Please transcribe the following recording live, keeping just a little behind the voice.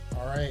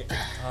All right.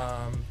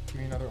 Give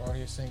me another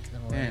audio sync.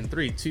 And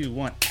 3, 2,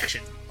 1,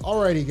 action.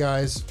 Alrighty,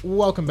 guys.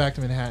 Welcome back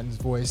to Manhattan's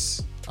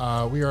Voice.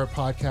 We are a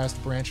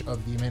podcast branch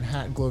of the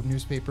Manhattan Globe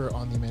newspaper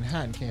on the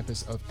Manhattan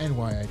campus of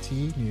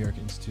NYIT, New York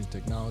Institute of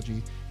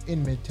Technology,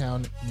 in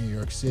Midtown, New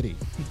York City.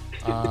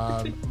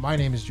 My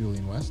name is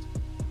Julian West.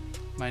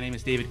 My name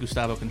is David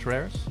Gustavo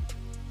Contreras.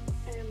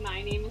 And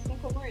my name is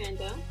Nicole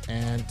Miranda.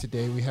 And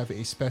today we have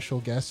a special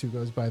guest who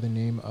goes by the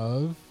name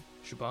of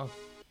Shubham.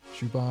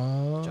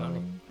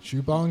 Johnny.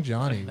 Shubham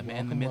Johnny. The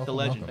man, the myth, the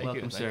legend.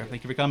 Welcome, sir.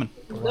 Thank you for coming.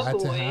 Glad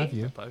to have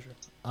you. My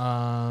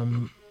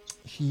pleasure.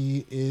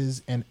 He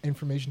is an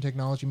information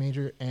technology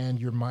major, and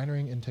you're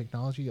minoring in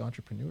technology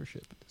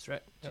entrepreneurship. That's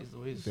right. Jeez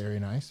Louise. Very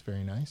nice,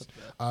 very nice.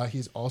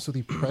 He's also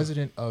the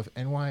president of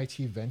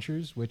NYIT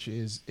Ventures, which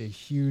is a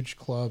huge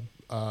club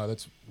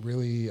that's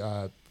really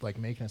like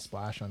making a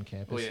splash on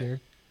campus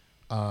here.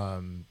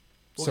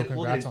 So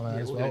congrats on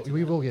that as well.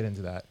 We will get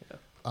into that.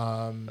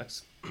 Yeah.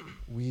 Thanks.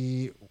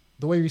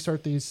 The way we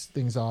start these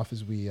things off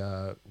is we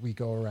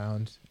go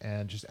around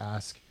and just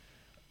ask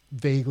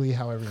vaguely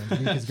how everyone's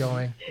week is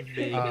going,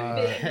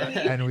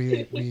 and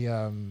we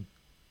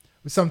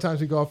sometimes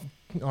we go off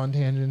on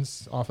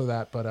tangents off of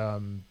that, but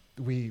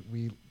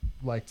we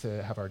like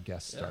to have our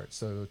guests start.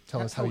 So tell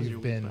us how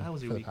you've been for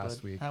the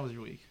past week. How was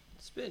your week?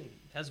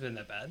 Hasn't been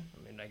that bad.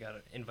 I mean, I got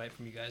an invite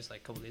from you guys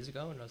like a couple days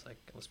ago, and I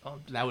was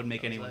pumped. That would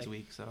make anyone's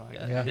week. So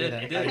I did.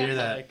 I hear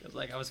that.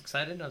 I was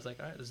excited. And I was like,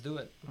 all right, let's do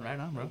it. Right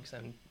on, bro.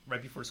 And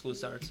right before school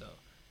starts, so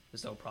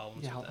there's no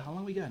problems. Yeah. with that. How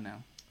long we got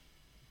now?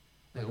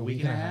 Like a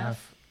week and a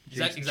half.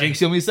 Exactly.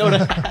 Jinx me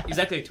soda.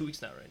 Exactly like 2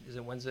 weeks now, right? Is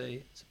it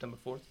Wednesday, September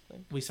 4th? I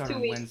think? We started 2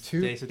 on weeks.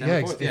 Wednesday,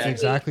 September 4th. It's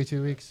exactly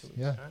 2 weeks.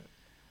 Yeah. All right.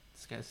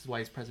 This is why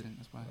he's president.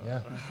 That's why.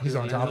 Yeah, he's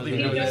on top of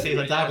it. He's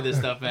on top of this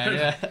stuff, man.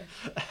 Yeah.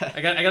 I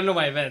gotta know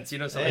my events, so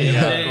Of course. make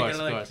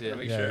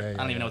Yeah, sure. yeah, I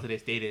don't even know what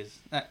today's date is.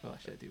 Well,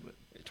 I do,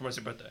 but Tomorrow's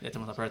your birthday. yeah,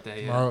 tomorrow's my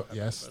birthday.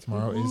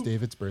 Tomorrow is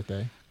David's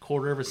birthday.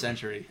 Quarter of a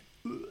century.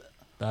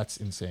 That's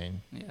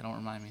insane. Yeah, don't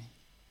remind me.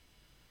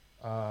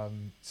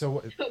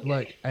 So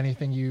like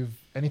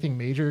anything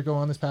major go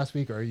on this past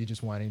week, or are you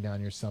just winding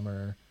down your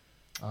summer,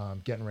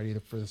 getting ready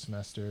for the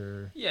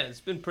semester? Yeah,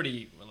 it's been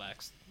pretty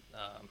relaxed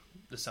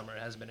this summer.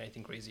 It hasn't been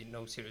anything crazy.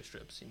 No serious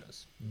trips,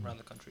 around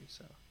the country.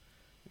 So,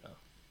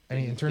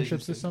 Any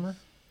internships this summer?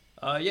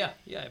 Yeah.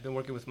 I've been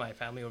working with my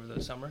family over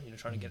the summer.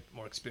 Trying to get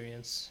more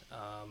experience.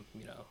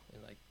 In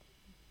like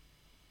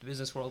the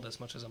business world as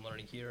much as I'm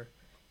learning here,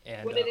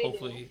 and What do they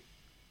hopefully. do?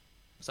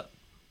 What's up?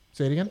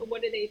 Say it again.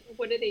 What do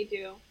they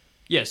do?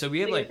 Yeah, so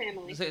we have Like your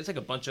family. it's like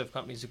a bunch of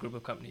companies, a group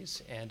of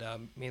companies, and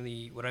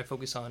mainly what I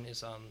focus on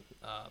is on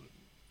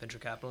venture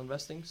capital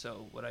investing.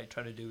 So what I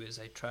try to do is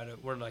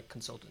we're like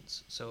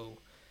consultants. So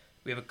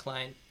we have a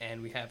client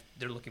and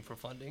they're looking for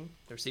funding,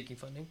 they're seeking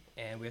funding,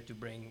 and we have to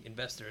bring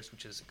investors,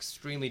 which is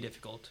extremely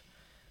difficult,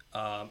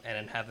 and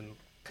then have them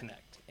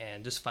connect.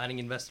 And just finding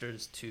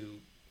investors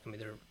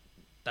there are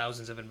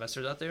thousands of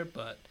investors out there,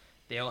 but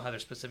they all have their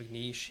specific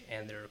niche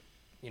and their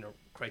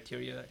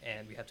criteria,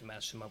 and we have to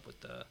match them up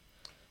with the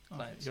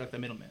clients. You're like the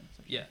middleman.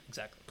 Yeah,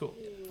 exactly. Cool.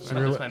 So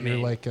you're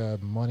like a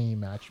money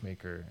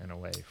matchmaker in a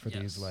way for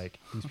these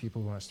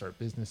people who want to start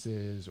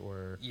businesses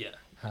or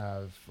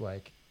have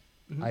like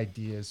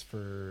ideas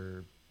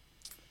for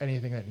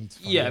anything that needs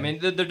funding. Yeah, I mean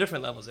they're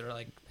different levels. They're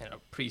like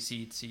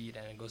pre-seed, seed,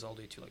 and it goes all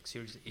the way to like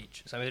Series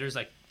H. So there's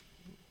like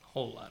a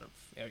whole lot of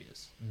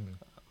areas.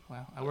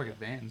 Wow, I work at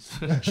Vans.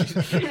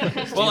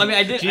 Well,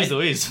 I did. Jeez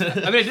Louise.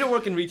 I did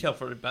work in retail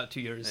for about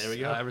 2 years. There we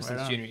go. Ever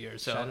since junior year.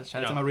 So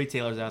shout out to my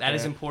retailers out there. That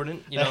is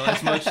important.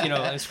 As much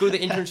and screw the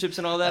internships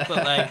and all that,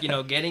 but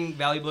getting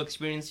valuable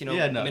experience.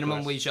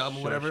 Minimum wage job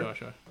or whatever.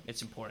 Sure.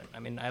 It's important. I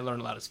mean, I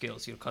learned a lot of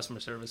skills.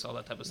 Customer service, all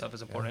that type of stuff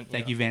is important.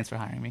 Thank you, Vans, for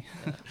hiring me.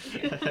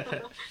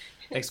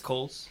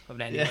 Ex-Coles of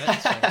 90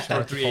 Shout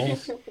out to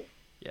 380s.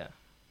 Yeah.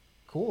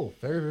 Cool.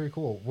 Very, very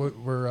cool.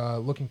 We're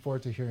looking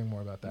forward to hearing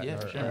more about that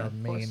in our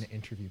main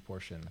interview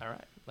portion. All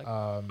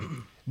right.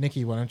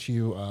 Nikki, why don't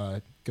you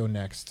go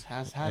next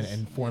and How's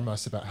inform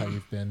us about how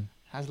you've been?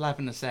 How's life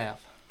in the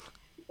South?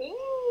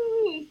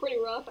 Ooh, it's pretty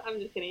rough. I'm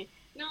just kidding.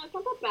 No, it's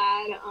not that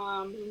bad.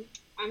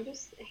 I'm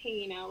just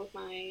hanging out with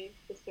my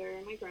sister,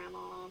 my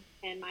grandma,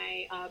 and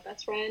my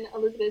best friend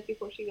Elizabeth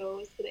before she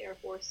goes to the Air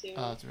Force soon.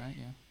 Oh, that's right.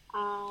 Yeah.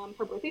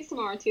 Her birthday's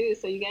tomorrow too,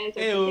 so you guys are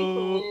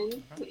Ayo.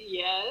 birthday twins.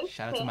 Yes.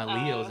 Shout out to my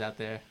Leos out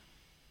there.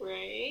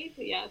 Right.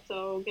 Yeah.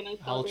 So gonna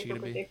How old celebrate she her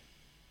gonna be? birthday.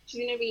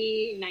 She's gonna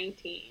be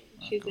 19.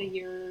 Oh, She's cool. a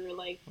year she's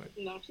like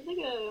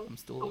I'm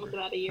still almost older.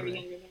 about a year Hooray.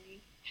 younger than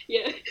me.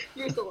 Yeah,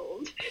 you're still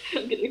old.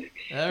 I'm kidding.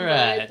 All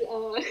right.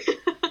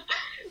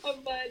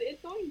 But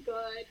it's going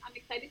good. I'm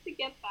excited to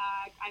get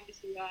back. I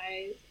miss you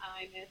guys.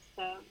 I miss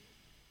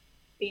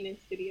being in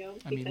studio.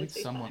 I mean, we because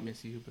they somewhat fun.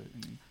 miss you, but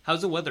I mean,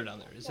 How's the weather down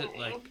there? Is it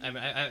like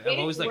I've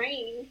always like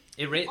rain.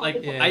 it rain all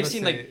like the time. I've let's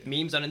seen say- like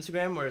memes on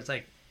Instagram where it's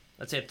like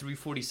let's say at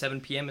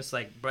 3:47 p.m. it's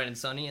like bright and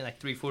sunny, and like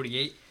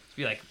 3:48 it's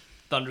be like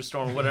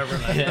thunderstorm or whatever.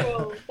 Like,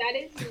 Bro, that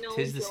is no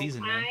Tis the joke.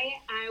 season, man.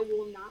 I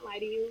will not lie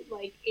to you.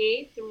 Like,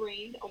 it's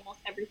rained almost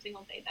every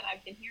single day that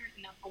I've been here,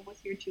 and I'm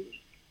almost here 2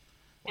 weeks.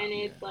 And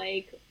it's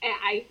like,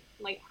 I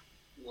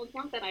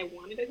not that I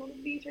wanted to go to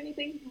the beach or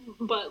anything,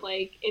 but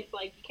like it's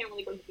like you can't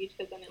really go to the beach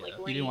because then it like Yeah.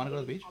 rains. You didn't wanna go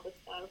to the and beach? All this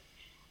stuff.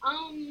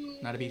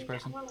 Not a beach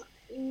person? Well,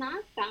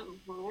 not that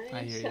much.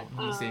 I hear you.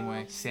 I'm the same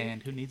way.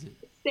 Sand. Who needs it?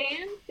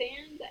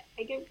 Sand.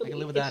 I get really can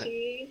live without it.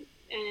 itchy,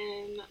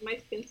 and my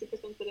skin's super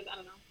sensitive. I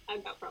don't know.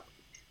 I've got problems.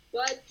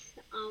 But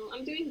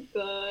I'm doing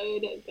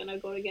good. Gonna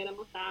go to get a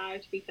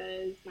massage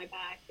because my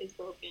back is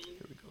broken.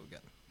 Here we go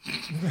again.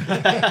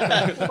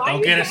 Why Don't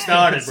you get it guys-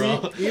 started,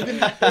 bro. See, even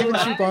Why?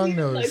 Shubang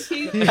knows.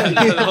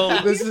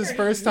 Like, This is his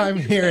first time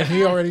here, and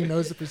he already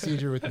knows the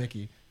procedure with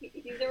Nikki.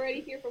 He's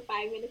already here for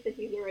 5 minutes, and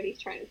he's already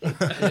trying to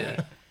say Yeah.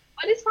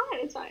 But it's fine.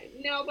 It's fine.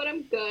 No, but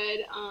I'm good.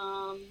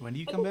 When do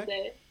you like come I back?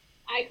 said,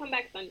 I come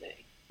back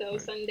Sunday. So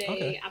Right. Sunday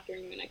Okay.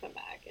 afternoon, I come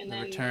back, and The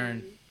then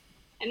return.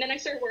 and then I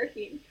start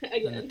working And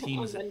again the team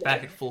on is Monday.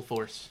 back at full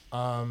force.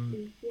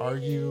 Are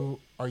you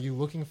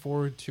looking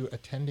forward to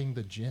attending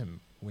the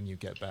gym when you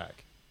get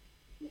back?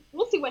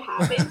 We'll see what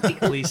happens.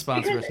 Because, Please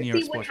sponsor us, New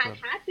York see, what Sports had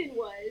Club. happened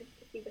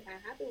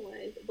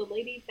was, the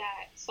lady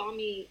that saw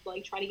me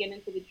like try to get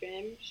into the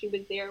gym. She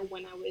was there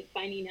when I was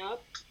signing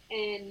up,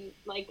 and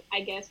like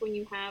I guess when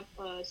you have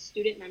a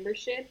student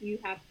membership, you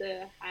have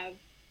to have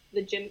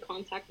the gym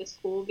contact the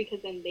school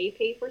because then they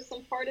pay for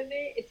some part of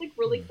it. It's like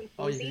really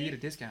confusing. Oh, you get a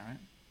discount, right?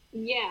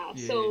 Yeah,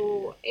 Yeah,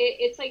 so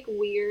it's like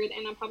weird,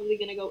 and I'm probably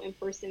gonna go in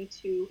person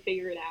to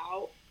figure it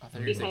out. I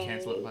thought you were going to say Because-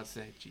 cancel it. I was about to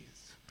say, Jesus.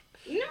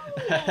 No.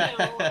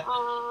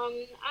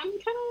 I'm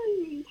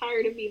kind of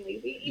tired of being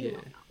lazy, even though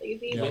I'm not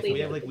lazy. Yeah, but We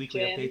lazy have at like the weekly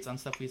gym. updates on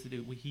stuff we used to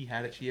do. He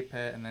had it, she had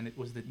pet, and then it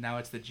was now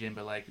it's the gym.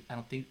 But like, I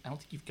don't think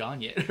you've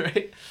gone yet,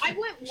 right? I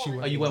went once. She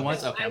went Oh, you went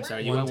once. No, Okay, I I'm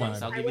sorry. You one went time.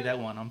 once. I'll I give you went that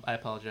once. one. I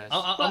apologize.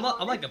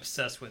 I'm like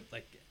obsessed with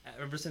like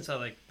ever since I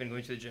like been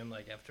going to the gym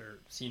like after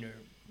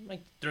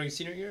during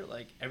senior year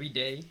like every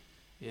day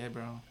Yeah,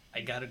 bro.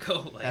 I gotta go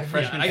like Every-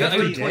 freshman. I go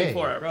every day.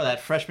 24 hours. Bro, that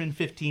freshman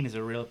 15 is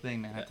a real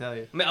thing, man. I tell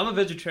you. I mean, I'm a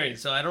vegetarian,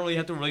 so I don't really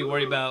have to really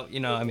worry about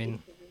Yeah. I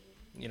mean,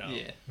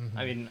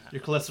 Mhm.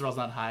 Your cholesterol's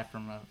not high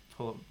from a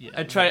full. Yeah.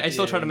 I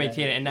still try to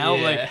maintain it, and now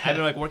like Yeah. I've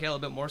been like working out a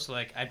little bit more, so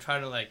like I try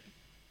to like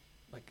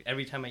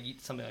every time I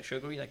eat something like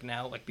sugary, like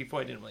now like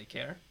before I didn't really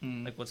care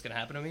Mm. like what's gonna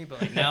happen to me,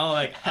 but like now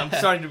like I'm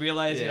starting to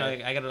realize Yeah.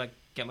 like, I gotta like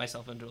get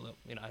myself into a little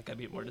I gotta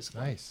be more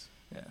disciplined. Nice.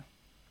 Yeah.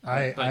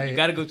 I But you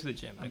gotta go to the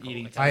gym. I'm Nicole,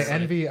 eating like, I it's,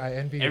 like, envy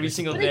every your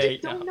single But I discipline. day.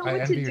 just don't know I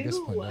what envy to your do.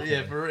 discipline.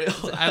 Yeah, for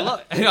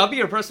real. I'll be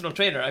your personal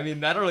trainer. I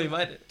mean, I don't really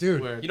mind it.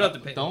 Dude, Swear. You don't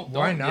have to pay. Don't.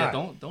 Why Yeah,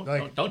 not? don't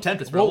Like, don't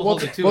tempt us, bro. we'll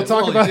hold you to we'll it.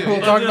 talk hold about you to it.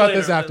 we'll talk Yeah. about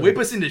this Later. after. Whip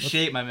us into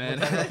shape, my man.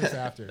 We'll talk about this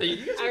after. You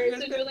guys- All you right,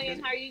 guys so good? Julian,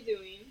 how are you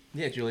doing?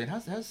 Yeah, Julian,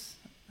 how's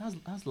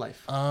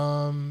life?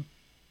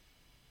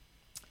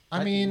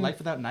 I mean, life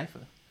without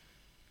Nifa.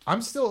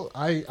 I'm still.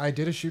 I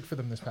did a shoot for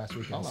them this past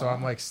weekend, Oh, so wow.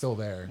 I'm like still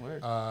there.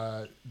 Word.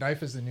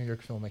 Knife is the New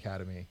York Film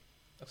Academy,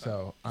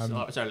 so I'm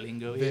So, it's our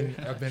lingo here.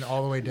 I've been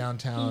all the way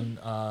downtown.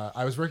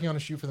 I was working on a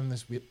shoot for them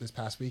this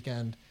past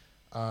weekend.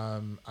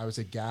 I was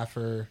a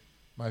gaffer.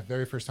 My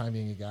very first time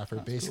being a gaffer.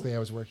 That's Basically, cool. I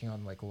was working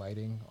on like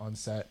lighting on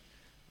set.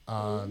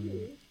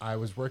 I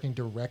was working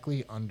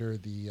directly under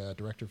the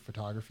director of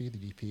photography, the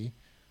DP.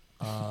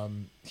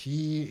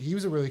 He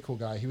was a really cool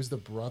guy. He was the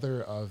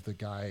brother of the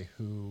guy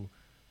who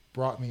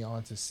brought me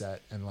onto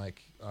set and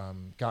like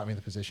got me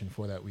the position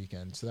for that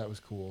weekend. So that was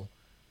cool.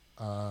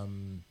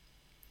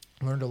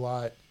 Learned a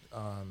lot.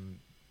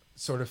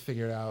 Sort of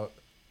figured out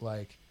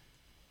like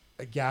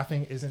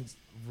gaffing isn't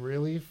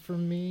really for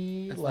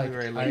me. It's like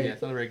not a very,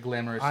 it's not a very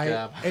glamorous I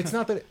job. it's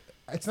not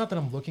that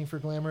I'm looking for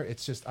glamour.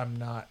 It's just I'm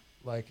not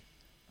like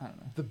I don't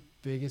know. the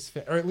biggest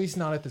fan, or at least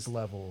not at this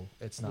level.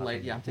 It's not. Light,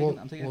 for me. yeah, I'm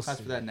taking We'll a class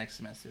see. for that next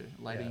semester.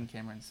 Lighting,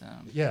 camera, and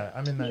sound. Yeah,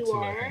 I'm in that You too.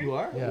 I are? think. You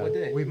are? Yeah, What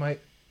day? we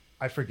might.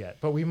 I forget,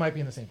 but we might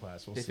be in the same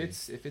class. We'll If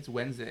see. it's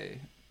Wednesday.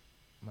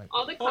 Might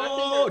All the classes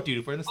Oh, are dude,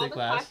 if we're in the all same the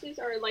class. classes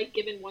are like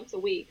given once a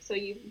week, so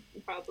you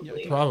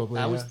probably. Probably.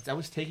 I yeah.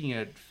 was taking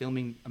a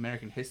filming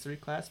American history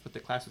class, but the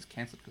class was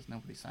canceled because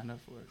nobody signed up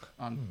for it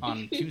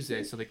on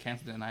Tuesday, so they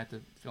canceled it, and I had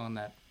to fill in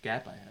that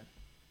gap I had.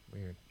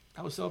 Weird.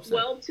 I was so upset.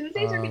 Well,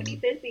 Tuesdays are gonna be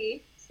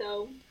busy,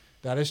 so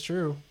That is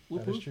true.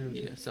 Whoop, That is whoop. true.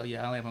 Yeah, so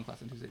yeah, I only have one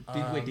class on Tuesday.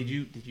 Wait, did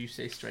you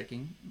say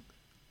striking?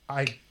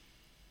 I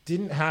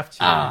didn't have to.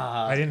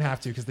 Ah. I didn't have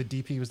to because the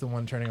DP was the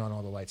one turning on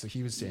all the lights, so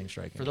he was saying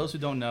striking. For those who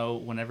don't know,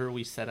 whenever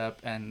we set up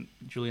and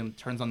Julian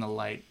turns on the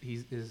light,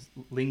 his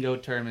lingo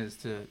term is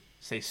to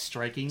say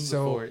striking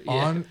So before.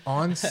 Yeah.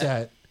 on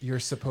set, you're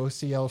supposed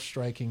to yell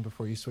striking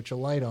before you switch a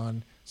light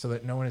on, so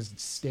that no one is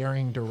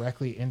staring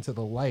directly into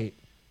the light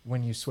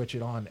when you switch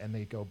it on and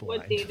they go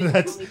blind. David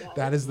That's normally does.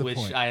 that is the which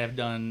point. I have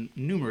done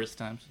numerous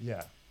times.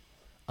 Yeah.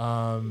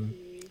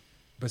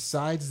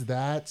 Besides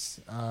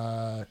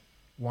that,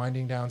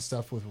 winding down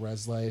stuff with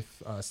Res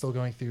Life. Still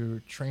going through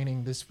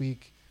training this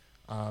week.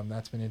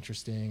 That's been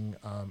interesting.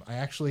 I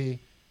actually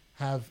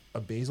have a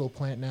basil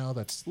plant now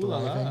that's Ooh la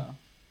thriving.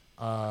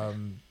 la.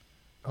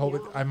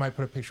 I might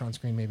put a picture on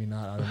screen, maybe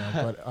not. I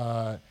don't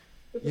know.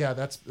 But yeah,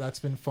 that's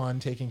been fun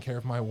taking care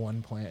of my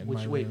one plant in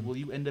my Wait, room. will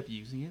you end up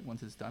using it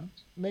once it's done?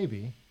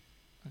 Maybe.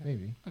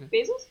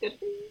 basil's good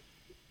for you.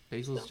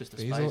 Basil's just a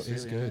Basil spice.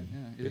 is really, good.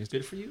 Yeah. Is it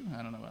good for you?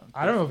 I don't know. About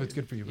I don't know if it's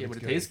good for you, but yeah, it's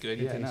but it good. tastes good.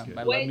 It Yeah, tastes no, good.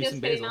 I love Wait, me just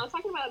some kidding. basil. I was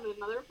talking about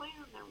another plant.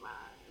 Never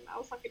mind. I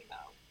was talking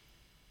about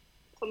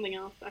something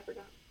else. I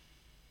forgot.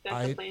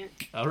 That's a plant.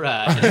 All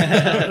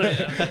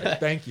right.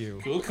 Thank you.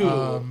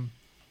 Cool.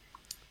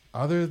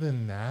 Other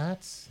than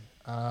that,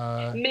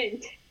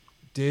 Mint.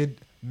 did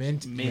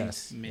mint? Mint.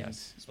 Yes. Mint.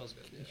 Yes. It smells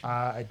good. Yeah.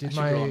 I did I should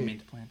grow a my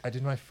mint plant. I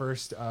did my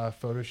first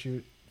photo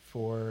shoot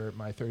for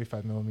my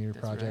 35 millimeter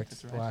That's right, project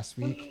that's right. last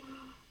week.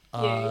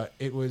 Yay.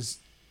 It was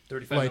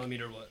 35 like-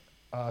 millimeter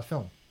what?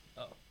 film.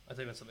 Oh, I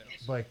think that's something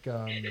else. Like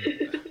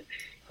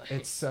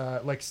it's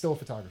like still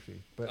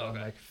photography, but on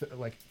Okay.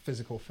 like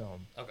physical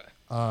film. Okay.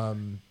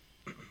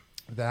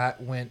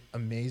 That went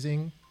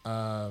amazing.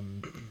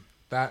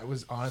 That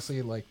was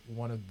honestly like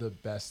one of the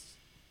best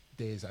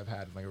days I've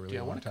had in like a really Dude,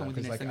 I long want to time. come with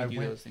you Because next like time you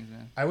do those things,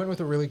 man. I went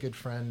with a really good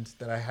friend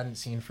that I hadn't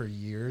seen for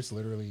years,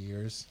 literally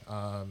years.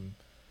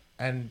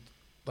 And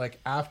like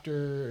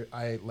after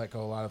I let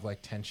go a lot of like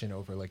tension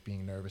over like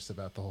being nervous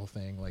about the whole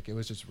thing, like it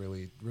was just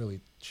really, really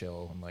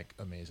chill and like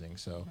amazing.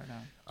 So Right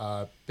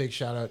on. big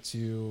shout out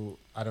to,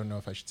 I don't know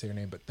if I should say your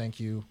name, but thank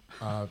you.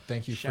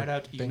 Thank you Shout for,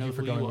 out, you thank know you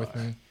for who going you with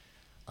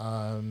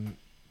are. me.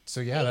 So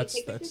yeah, Hey, that's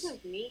take pictures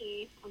of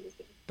me. I'm just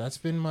kidding. that's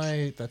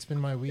been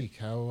my week.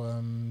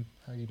 How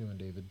you doing,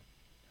 David?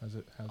 How's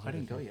it? Oh, I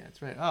didn't go everything? yet.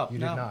 That's right. Oh, You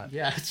did no. not.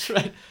 Yeah, that's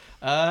right.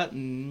 I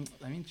mean,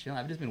 chilling.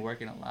 I've just been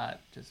working a lot,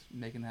 just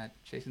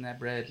chasing that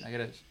bread. I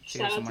gotta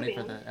save Shout some out to money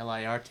for them. the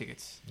LIR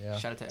tickets. Yeah.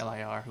 Shout out to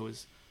LIR, who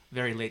was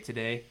very late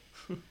today.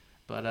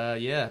 But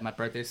yeah, my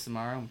birthday's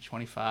tomorrow. I'm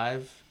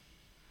 25.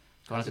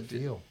 How's it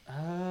feel?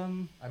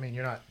 Um, I mean,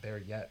 you're not there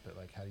yet, but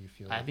like, how do you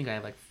feel? I think I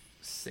have like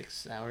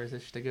 6 hours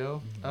ish to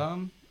go.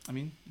 Mhm. I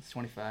mean, it's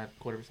 25,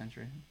 quarter of a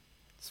century.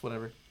 It's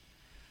whatever. It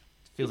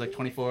feels like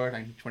 24,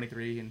 like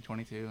 23, and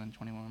 22, and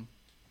 21.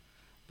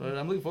 But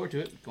I'm looking forward to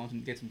it. Going to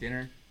get some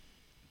dinner.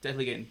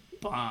 Definitely getting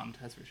bombed,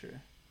 that's for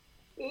sure.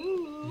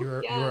 Ooh.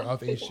 You're yeah. you're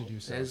of age to do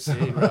so. Let's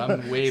see, bro.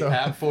 I'm way So,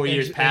 past 4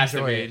 years past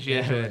of enjoy age. it, Yeah,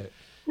 enjoy it.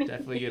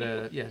 definitely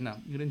gonna. Yeah, no,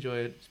 you gonna enjoy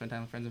it. Spend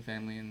time with friends and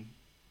family and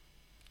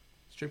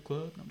strip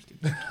club. No, I'm just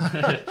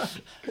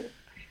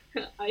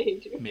kidding. I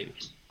hate you. Maybe.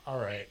 All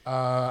right.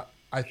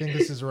 I think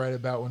this is right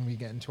about when we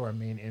get into our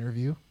main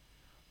interview.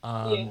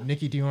 Yeah.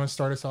 Nikki, do you want to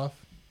start us off?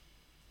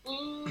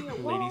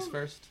 Ladies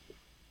first.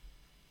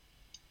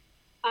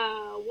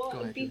 Well, Go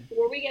ahead, Julie.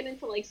 before we get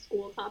into like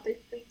school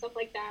topics and stuff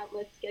like that,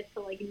 let's get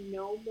to like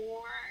know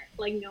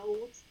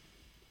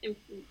and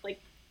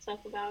like stuff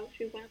about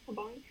Shuban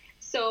Habang.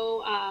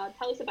 So,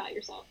 tell us about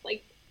yourself.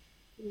 Like,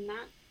 I'm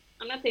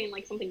not saying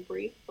like something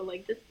brief, but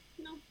like just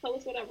tell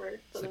us whatever.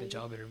 It's like a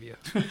job interview.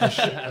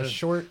 A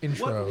short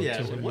intro. What, yeah,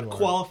 to who what you are.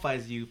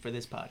 qualifies you for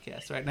this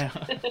podcast right now?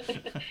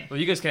 Well,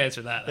 you guys can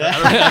answer that.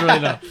 I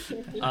don't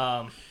really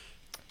know.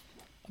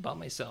 About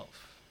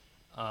myself.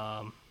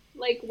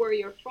 Like where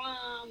you're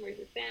from, where's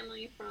your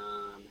family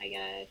from? I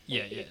guess.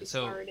 Yeah, like, yeah. get you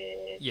So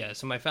started. yeah,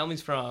 so my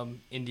family's from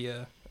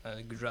India,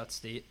 Gujarat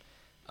state.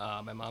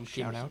 My mom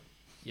came. Shout out.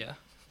 Yeah,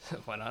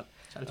 why not?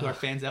 Shout out to our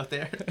fans out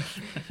there.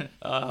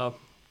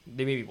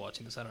 They may be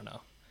watching this. I don't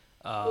know.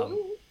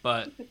 Ooh.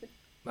 But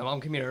my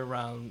mom came here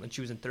around when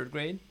she was in 3rd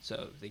grade,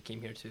 so they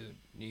came here to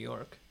New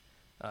York.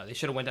 They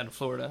should have went down to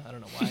Florida. I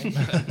don't know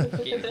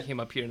why. Came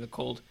up here in the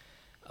cold.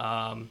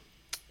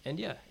 And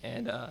yeah,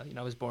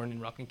 I was born in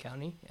Rockland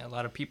County, and a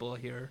lot of people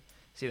here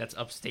see that's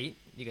upstate.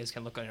 You guys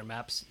can look on your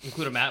maps.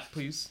 Include a map,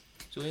 please,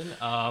 Julian.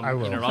 I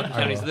will. Rockland I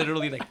County is will.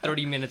 literally like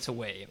 30 minutes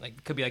away. Like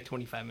it could be like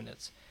 25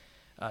 minutes,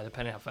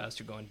 depending how fast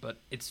you're going. But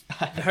it's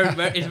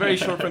very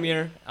short from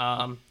here.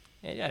 And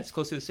yeah, it's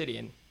close to the city,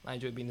 and I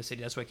enjoy being in the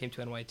city. That's why I came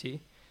to NYT.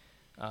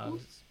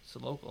 It's a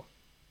local.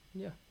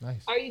 Yeah.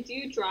 Nice. Do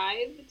you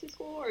drive to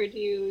school or do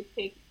you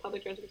take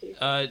public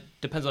transportation?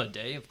 Depends on the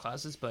day of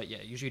classes, but yeah,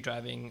 usually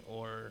driving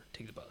or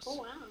take the bus. Oh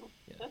wow,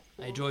 Yeah. that's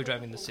cool. I enjoy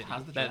driving the city.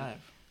 How's the That-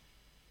 drive?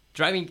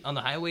 Driving on the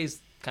highway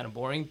is kind of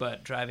boring,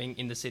 but driving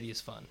in the city is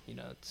fun. You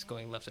know, it's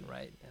going left and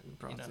right and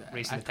Bro,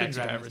 racing I the couldn't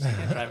taxi drive in the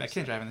drivers. city. I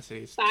can't drive in the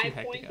city. It's too 5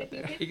 hectic points out if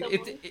you there.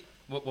 hit someone.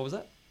 What was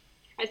that?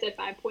 I said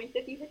 5 points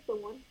if you hit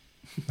someone.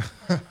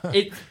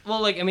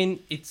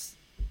 It's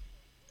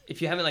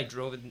if you haven't like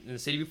drove in the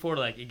city before,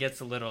 like it gets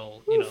a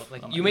little,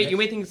 like Oh my you may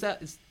goodness.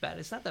 think it's bad.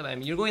 It's not that bad. I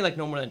mean, you're going like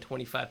no more than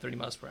 25, 30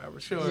 miles per hour.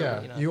 Sure.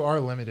 Yeah, you know? you are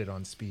limited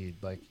on speed.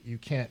 Like you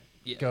can't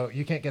Yeah.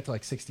 you can't get to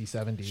like 60,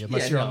 70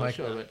 unless you're on like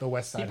but the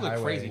West Side people are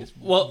Highway. crazy. Just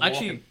Well, walking.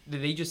 actually,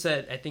 they just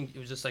said, I think it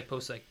was just like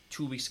posted like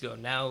 2 weeks ago.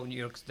 Now, New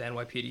York's the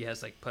NYPD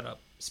has like put up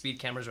speed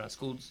cameras around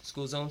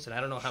school zones, and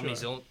I don't know how many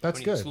That's how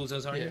many good. school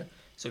zones are Yeah. here.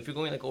 So if you're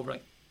going like over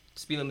like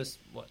speed limit is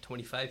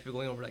 25. If you're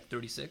going over like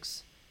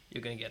 36,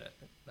 you're gonna get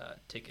a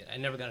ticket. I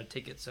never got a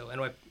ticket, so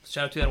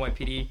shout out to the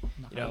NYPD.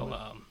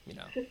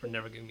 For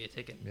never giving me a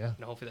ticket. Yeah.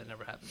 Hopefully that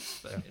never happens.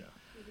 But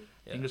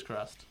yeah. Fingers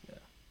crossed.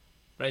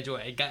 But I enjoy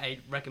it. I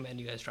recommend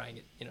you guys trying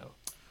it.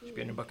 Should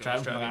be in a bucket Travel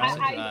list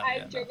driving. around.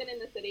 I've Yeah, driven in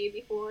the city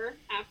before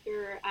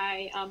after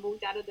I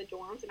moved out of the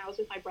dorms, and I was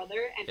with my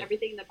brother, and Yeah.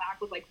 everything in the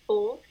back was like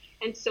full.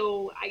 And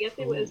so I guess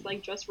it was Ooh.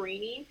 like just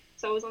raining.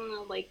 So I was on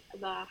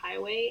the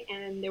highway,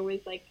 and there was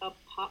like a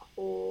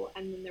pothole,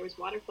 and then there was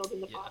water filled in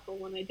the Yeah.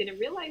 pothole, and I didn't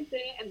realize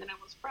it, and then I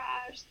was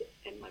crashed,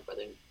 and my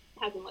brother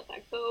hasn't let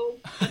that go.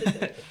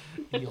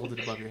 You hold it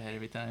above your head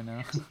every time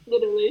now.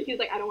 Literally, he's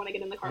like, I don't want to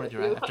get in the car What with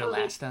did you you. after I was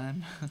like, last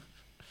time?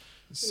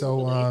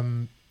 So,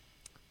 Really?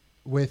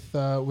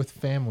 with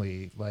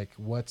family, like,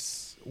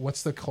 what's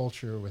the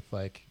culture with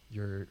like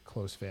your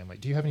close family?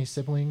 Do you have any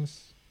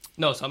siblings?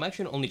 No, so I'm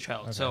actually an only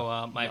child. Okay. So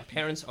my Lucky.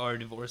 parents are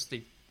divorced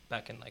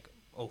back in like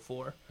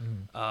 '04.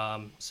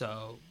 Yeah,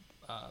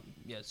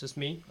 it's just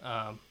me,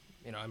 and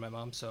my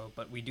mom. So,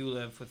 but we do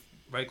live with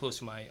very close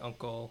to my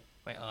uncle,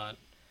 my aunt,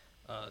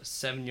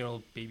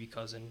 7-year-old baby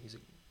cousin. He's a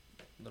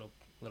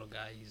little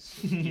guy.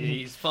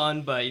 He's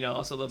fun, but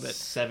also a little bit.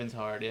 7's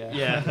hard, yeah.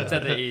 Yeah, it's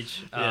at the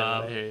age. Yeah,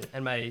 I hear you.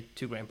 And my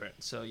 2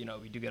 grandparents. So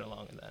we do get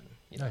along, and then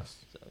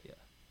Nice. So yeah.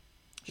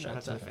 Shout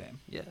out to the That's- fam.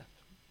 Yeah,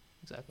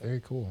 exactly.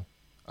 Very cool.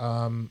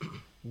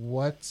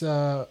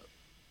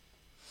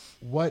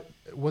 What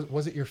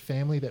was it your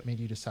family that made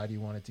you decide you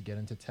wanted to get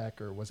into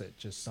tech, or was it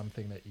just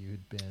something that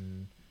you'd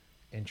been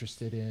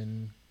interested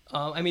in?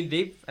 They're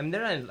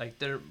not, like,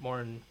 they're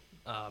more in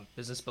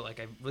business, but like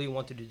I really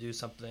wanted to do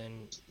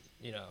something.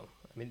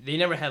 They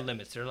never had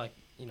limits. They're like,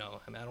 I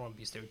don't want to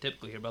be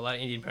stereotypical here, but a lot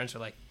of Indian parents are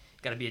like,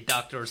 got to be a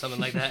doctor or something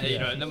like that.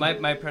 Yeah.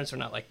 My parents are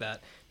not like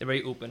that. They're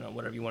very open on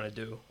whatever you want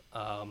to do.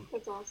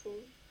 That's awesome.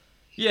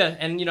 Yeah,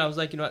 and I was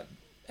like,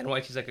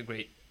 NYT is like a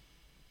great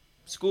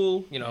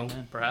school,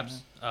 Amen.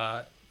 perhaps.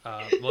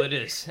 Well, it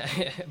is,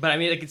 but I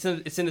mean, like it's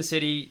in the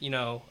city,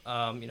 got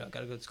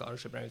a good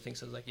scholarship and everything.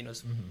 So it's like,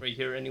 it's right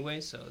here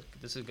anyway. So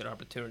this is a good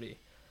opportunity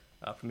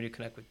for me to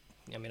connect with.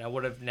 I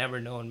would have never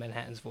known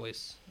Manhattan's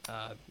voice,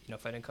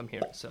 if I didn't come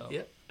here. So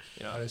Yep.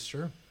 That is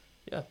true.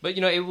 yeah, but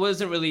it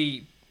wasn't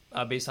really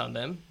based on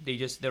them. They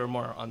were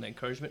more on the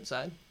encouragement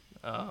side.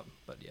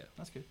 But yeah,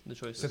 That's good. the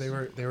choice. So they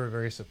were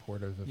very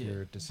supportive of Yeah.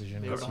 your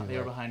decision. They once were, you, they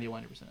were like- behind you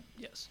 100%.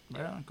 Yes.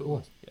 Right on. Cool.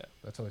 Cool. Yeah.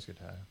 That's always good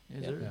to have.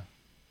 Yes, Yeah. sir.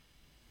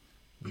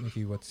 Yeah.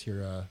 Nikki, what's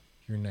your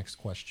next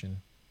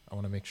question? I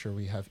want to make sure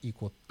we have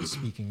equal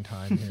speaking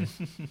time here.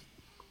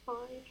 Fine.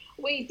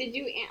 Wait, did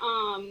you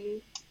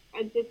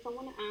did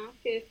someone ask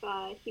if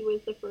he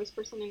was the first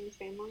person in his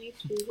family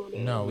to go to?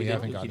 No, we did-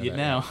 haven't we gotten did to that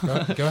now.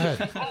 yet. Go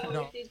ahead. Oh,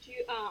 No. did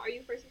you? Are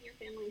you first in your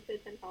family to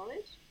attend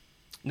college?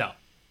 No.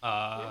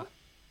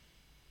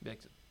 Like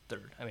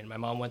third. My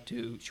mom went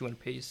to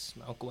Pace.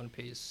 My uncle went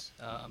to Pace.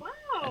 Wow,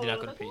 I did not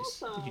go to that's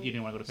Pace. awesome. You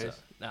didn't want to go to So, Pace.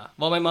 nah.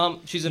 Well, my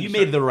mom, she's in. You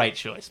made the right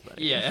choice,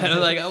 buddy. Yeah, and I was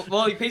like,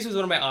 well, Pace was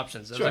one of my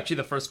options. It was Sure. actually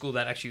the first school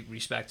that actually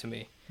reached back to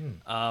me.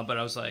 But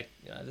I was like,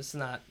 this is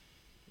not.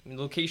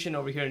 Location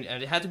over here, and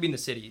it had to be in the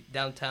city,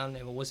 downtown.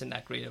 It wasn't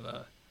that great of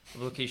a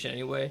location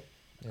anyway.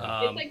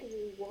 Yeah. It's like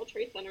World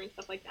Trade Center and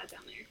stuff like that down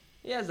there.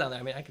 Yeah, it's down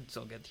there. I could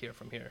still get here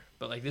from here,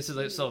 but like this is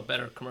like still a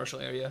better commercial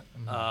area.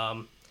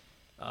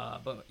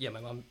 But yeah,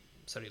 my mom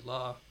studied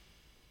law.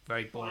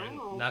 Very boring.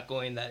 Wow. Not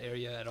going that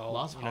area at all.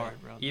 Law's hard,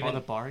 bro. Even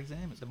the bar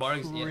exam is the bar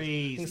exam,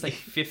 crazy. I think it's like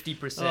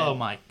 50%. Oh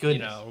my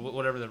goodness.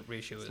 Whatever the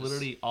ratio It's is.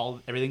 literally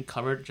everything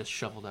covered, just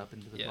shoveled up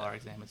into the Yeah. bar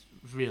exam. It's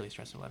really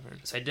stressful. I've heard.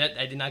 So I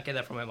did not get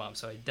that from my mom.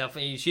 So I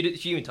definitely she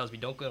even tells me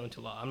don't go into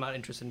law. I'm not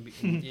interested in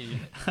being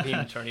an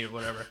attorney or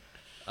whatever.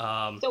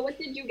 So what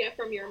did you get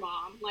from your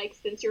mom? Like,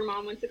 since your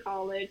mom went to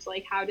college,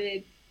 like, how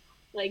did,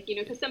 like,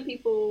 because some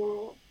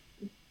people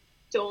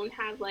don't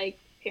have, like,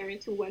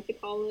 parents who went to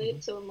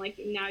college, so, like,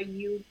 now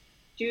you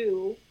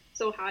do.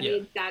 So how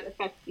did that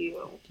affect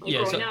you? Like, Yeah,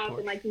 growing so- up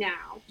and, like,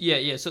 now?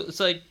 Yeah. So it's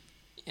like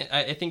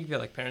I think if you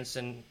have like parents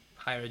in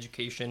higher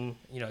education,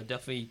 it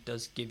definitely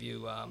does give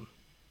you.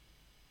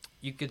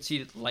 You could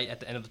see the light at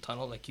the end of the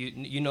tunnel. Like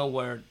you know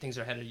where things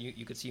are headed.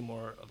 You could see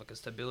more of like a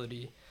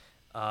stability.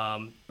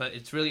 But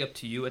it's really up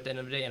to you at the end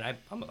of the day. And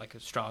I'm like a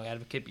strong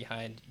advocate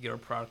behind your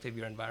product of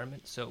your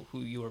environment. So who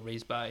you were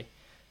raised by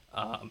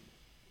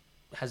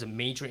has a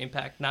major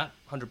impact. Not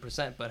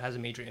 100%, but has a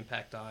major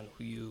impact on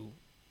who you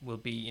will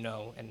be.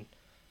 And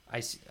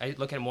I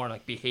look at it more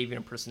like behavior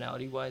and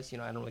personality wise. I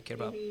don't really care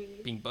about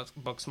being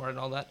book smart and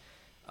all that.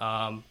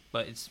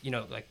 But it's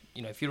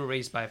if you were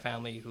raised by a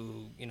family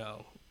who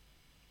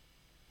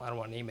I don't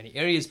want to name any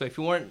areas, but if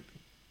you weren't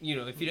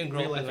if you didn't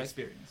grow Real up in life like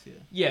experience, yeah.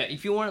 yeah,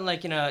 if you weren't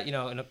like in a in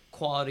a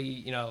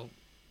quality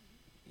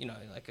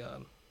like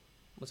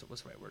what's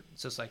the right word?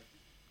 It's just like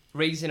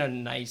raised in a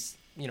nice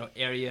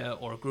area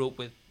or grew up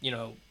with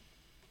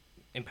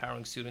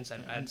empowering students.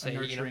 I'd say a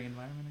nurturing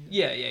environment. I guess.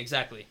 yeah,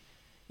 exactly.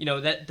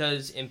 That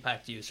does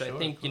impact you. So Sure, I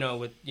think of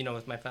course.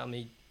 with my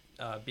family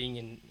being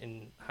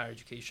in higher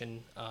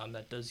education,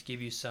 that does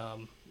give you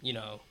some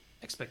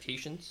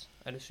expectations.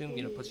 I'd assume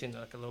puts you in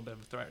like a little bit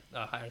of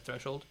a higher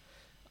threshold.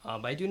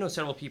 But I do know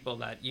several people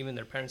that even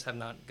their parents have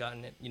not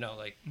gotten it,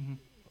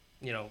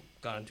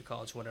 gone into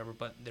college or whatever,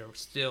 but they're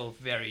still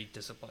very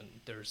disciplined.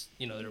 They're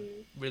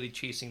really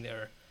chasing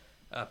their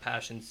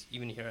passions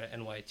even here at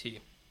NYT.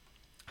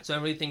 So I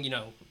really think,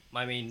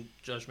 my main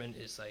judgment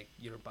is like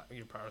you're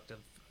product of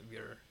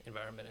your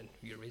environment and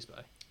who you're raised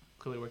by.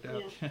 Clearly worked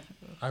out. Yeah.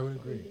 I would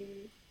agree.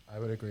 Mhm. I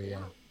would agree. Yeah.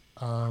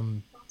 Yeah.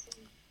 Um,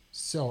 Awesome.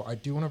 so I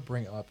do want to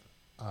bring up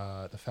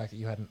the fact that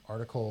you had an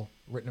article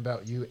written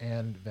about you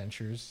and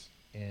Ventures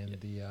in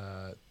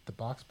the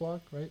Box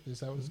blog, right? Is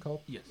that what it's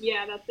called? Yes.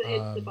 Yeah, it's the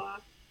Um,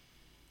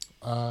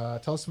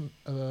 box. Tell us some,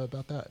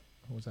 about that.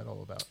 What was that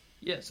all about?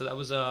 Yeah, so that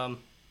was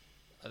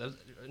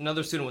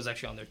another student was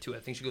actually on there too. I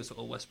think she goes to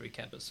Old Westbury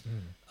campus.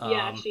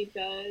 Yeah, Um, she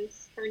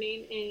does. Her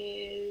name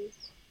is.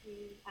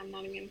 I'm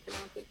not even gonna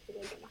pronounce it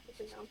because I don't know how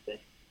to pronounce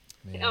it.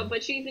 Man.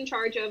 But she's in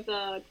charge of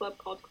the club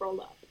called Curl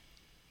Up.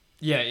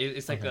 Yeah,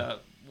 it's like Okay.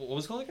 what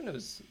was it called again? It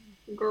was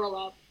Girl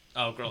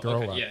Up. Girl. Girl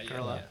Okay, Up. yeah.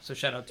 Girl Up. So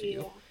shout out to Yeah.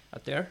 you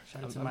out there.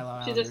 Shout out to my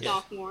Long She's a Islanders.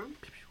 sophomore.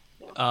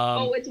 So.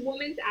 Um, It's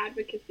women's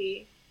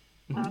advocacy.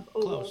 We'll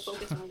Close.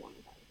 focus on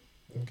women's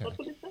advocacy. Okay. That's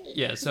what it says.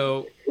 Yeah,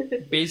 so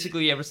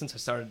basically, ever since I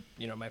started,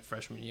 my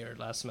freshman year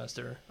last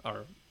semester,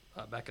 or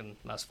back in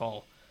last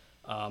fall,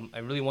 I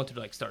really wanted to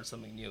like start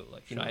something new.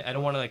 Like, I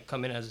don't want to like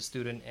come in as a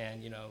student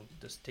and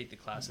just take the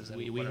classes and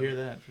We whatever. hear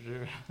that for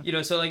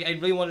sure. So like I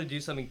really wanted to do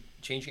something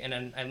changing, and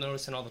then I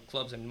noticed in all the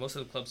clubs, and most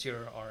of the clubs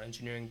here are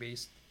engineering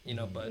based.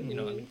 But I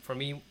mean, for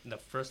me, the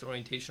first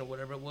orientation or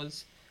whatever it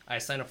was, I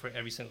signed up for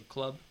every single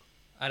club.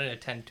 I didn't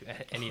attend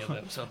to any of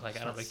them, so like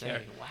I don't really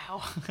care.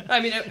 Wow. I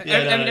mean,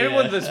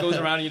 everyone just goes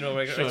around,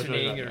 like Sure, writes your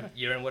name, sure. your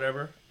year, and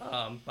whatever.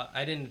 But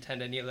I didn't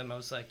attend any of them. I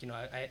was like,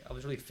 I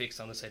was really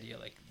fixed on this idea.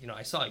 Like,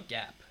 I saw a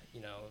gap.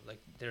 Like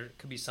there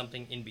could be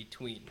something in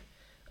between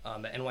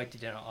that NYT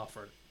didn't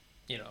offer.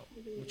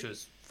 Which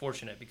was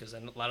fortunate because a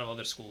lot of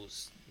other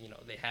schools,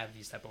 they have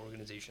these type of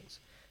organizations.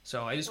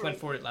 So I just went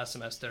for it last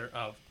semester,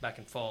 back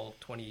in fall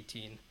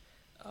 2018.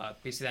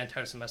 Basically, that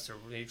entire semester,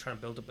 really trying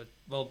to build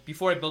up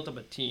before I built up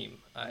a team,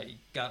 I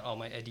got all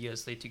my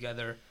ideas laid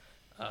together,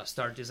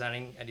 started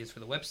designing ideas for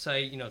the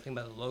website, thinking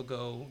about the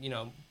logo,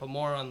 but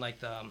more on like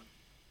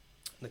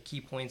the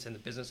key points and the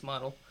business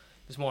model.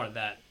 There's more on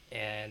that.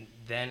 And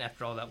then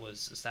after all that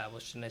was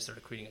established, and I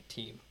started creating a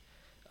team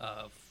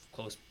of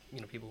close,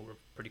 people who were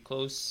pretty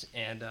close.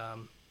 And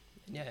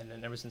and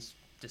then ever since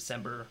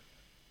December,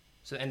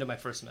 so the end of my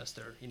first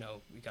semester,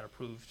 we got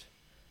approved.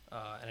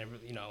 And I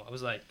really, I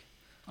was like,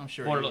 I'm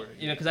sure or, you were.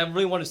 because I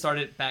really wanted to start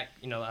it back,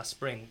 last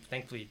spring.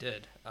 Thankfully, it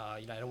did.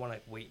 I don't want to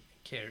wait,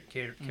 carry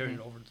it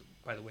over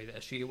by the way the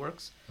SGA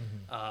works,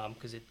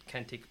 because it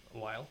can take a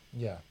while.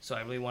 Yeah. So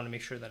I really want to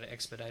make sure that I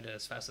expedite it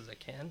as fast as I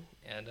can,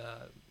 and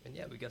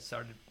yeah, we got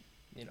started,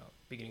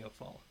 beginning of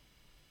fall.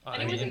 And I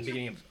it mean, was in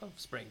beginning of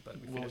spring, but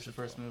we What finished was the in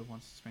first fall. move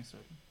once spring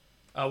started?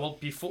 Well,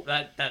 before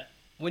that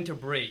winter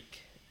break,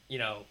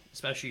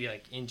 especially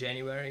like in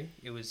January,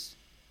 there's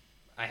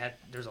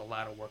a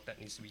lot of work that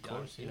needs to be done.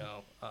 course, yeah.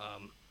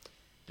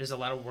 There's a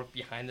lot of work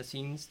behind the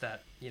scenes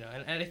that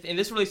and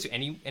this relates to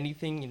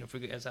anything for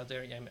you guys out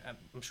there. Yeah,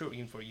 I'm sure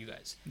even for you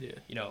guys. Yeah.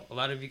 A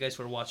lot of you guys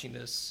who are watching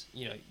this,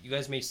 you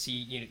guys may see,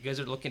 you guys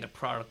are looking at the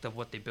product of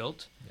what they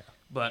built. Yeah.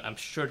 But I'm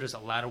sure there's a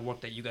lot of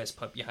work that you guys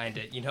put behind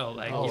it.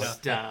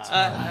 Stop.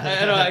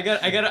 I know. I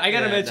gotta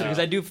Yeah, mention no. because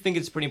I do think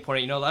it's pretty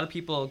important. A lot of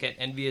people get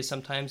envious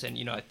sometimes,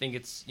 and I think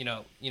it's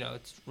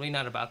it's really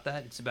not about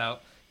that. It's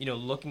about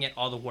looking at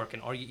all the work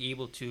and are you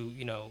able to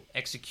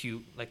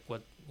execute like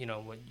what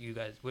what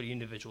you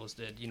individuals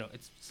did.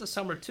 It's the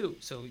summer too,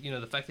 so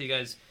the fact that you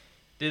guys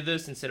did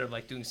this instead of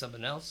like doing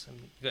something else. I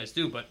mean, you guys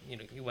do, but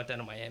you went down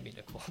to Miami,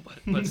 Nicole.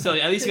 But still,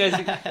 at least you guys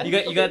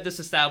you got this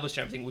established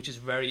and everything, which is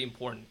very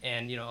important.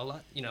 And a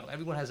lot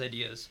everyone has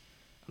ideas.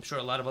 I'm sure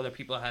a lot of other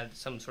people had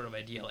some sort of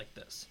idea like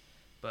this,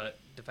 but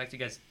the fact that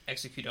you guys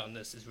execute on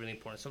this is really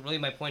important. So really,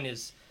 my point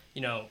is,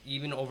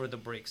 even over the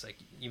breaks, like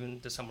even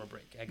the summer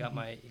break, I got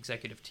my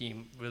executive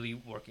team really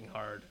working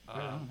hard.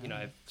 Right on,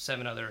 I have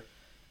 7 other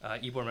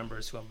e-board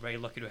members who I'm very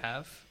lucky to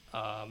have.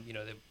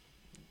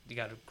 They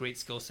got a great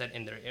skill set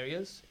in their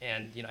areas,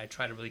 and I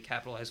try to really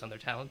capitalize on their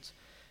talents.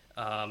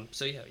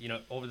 So yeah,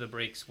 over the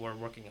breaks we're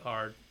working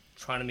hard,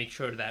 trying to make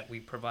sure that we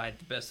provide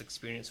the best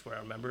experience for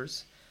our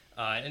members.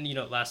 And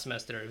last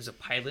semester it was a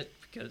pilot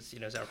because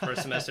it was our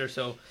first semester,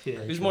 so Yeah.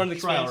 it was more an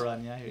Trial experience.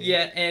 run, yeah. I hear you.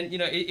 Yeah, and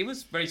it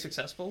was very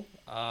successful.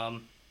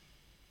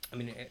 I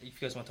mean, if you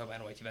guys want to talk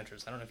about NYT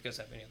Ventures, I don't know if you guys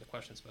have any other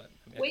questions, but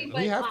I mean, I Wait, can-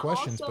 but We have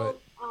questions, also,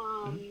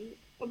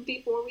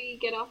 before we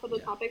get off of the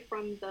Yeah. topic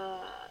from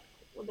the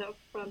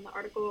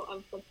article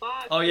of the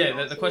box. Oh yeah, it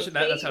the also question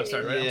that's how it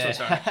started, right? Yeah. I'm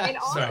so sorry. It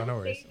also No, no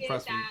worries. stated For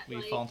us, that, we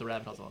like, fall into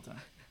rabbit holes all the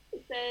time.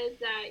 it says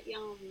that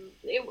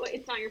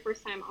it's not your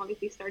first time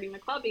obviously starting the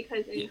club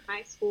because in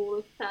high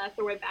school, to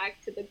throw it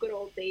back to the good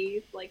old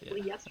days, like Yeah.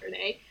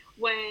 yesterday,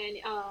 when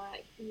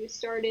you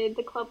started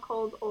the club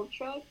called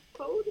Ultra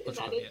Code. Is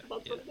Ultra that Code, it? yeah,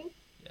 That's what it is?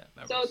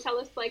 Yeah. So members. tell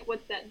us like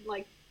what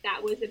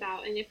that was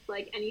about, and if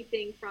like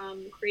anything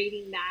from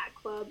creating that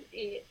club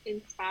it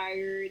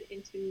inspired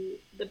into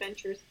the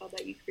Ventures Club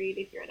that you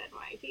created here at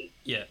NYT.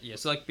 Yeah.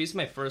 So like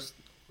basically my first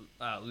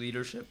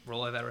leadership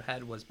role I've ever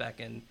had was back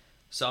in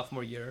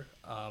sophomore year.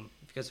 If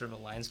you guys heard of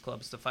the Lions Club,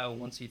 it's the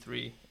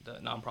 501c3, the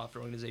nonprofit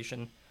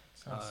organization.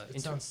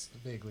 It sounds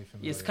vaguely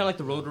familiar. Yeah, it's kind of like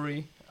the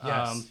Rotary,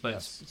 Yes, but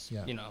yes,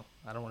 yeah. you know,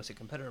 I don't want to say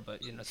competitor,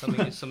 but you know,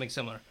 something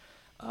similar.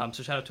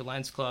 So shout out to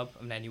Lions Club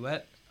of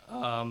Nanuet.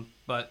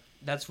 But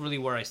that's really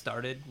where I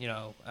started.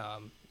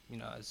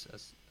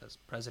 As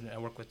president, I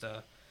work with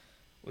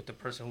the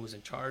person who was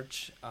in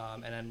charge,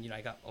 and then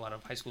I got a lot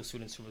of high school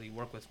students who really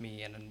work with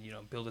me, and then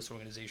build this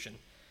organization.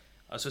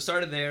 So I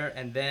started there,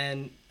 and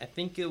then I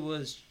think it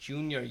was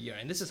junior year,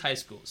 and this is high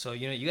school, so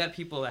you got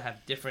people that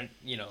have different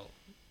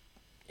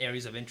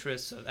areas of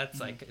interest. So that's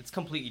like it's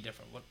completely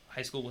different what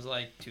high school was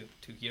like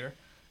to here.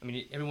 I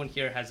mean, everyone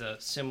here has a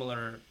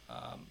similar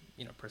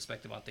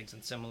perspective on things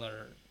and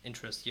similar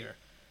interest here.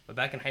 But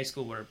back in high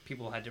school, where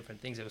people had different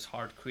things, it was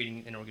hard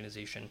creating an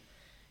organization.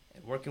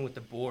 And working with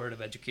the board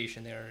of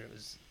education there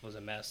was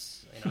a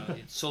mess.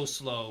 It's so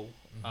slow.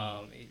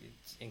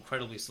 It's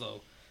incredibly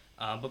slow.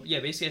 But yeah,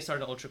 basically I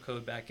started Ultra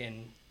Code back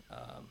in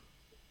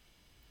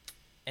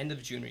end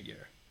of junior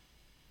year.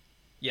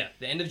 Yeah,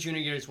 the end of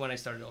junior year is when I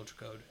started Ultra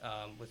Code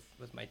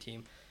with my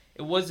team.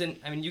 It wasn't,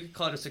 I mean, you could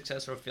call it a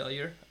success or a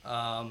failure,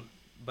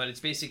 but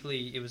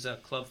it was a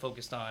club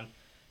focused on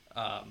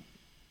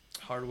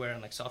hardware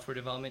and like software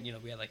development.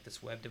 We had like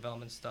this web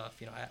development stuff.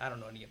 I don't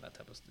know any of that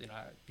type of stuff.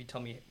 If you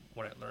tell me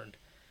what I learned,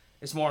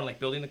 it's more on like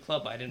building the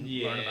club. I didn't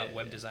learn about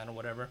web design or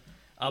whatever.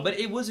 But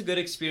it was a good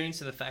experience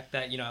in the fact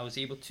that I was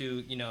able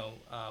to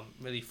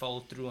really follow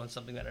through on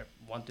something that I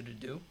wanted to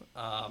do.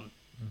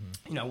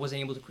 I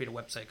wasn't able to create a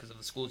website because of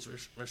the school's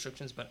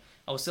restrictions, but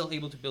I was still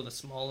able to build a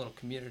small little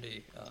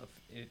community of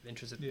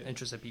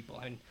interested people.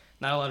 I mean,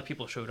 not a lot of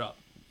people showed up.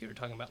 You were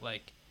talking about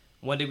like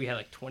one day we had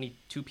like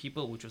 22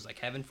 people, which was like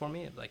heaven for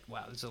me. Like,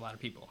 wow, this is a lot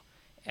of people.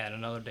 And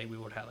another day we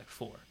would have like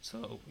 4.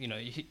 So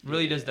it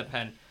really does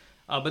depend.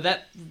 But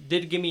that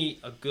did give me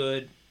a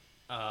good,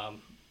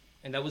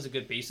 and that was a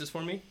good basis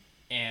for me.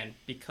 And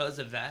because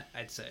of that,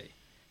 I'd say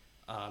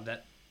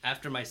that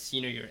after my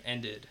senior year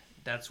ended,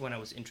 that's when I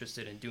was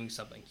interested in doing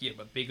something here,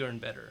 but bigger and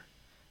better.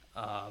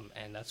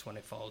 And that's when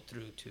I followed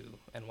through to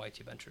NYT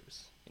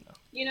Ventures.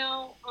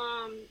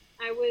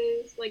 I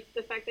was like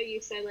the fact that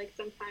you said like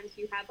sometimes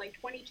you had like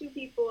 22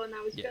 people and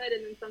that was good,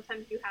 and then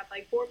sometimes you had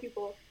like 4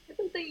 people. It's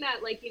something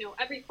that like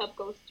every club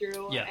goes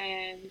through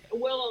and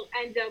will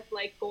end up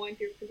like going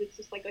through because it's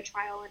just like a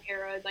trial and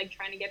error, like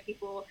trying to get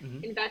people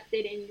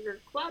invested in your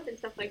club and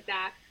stuff like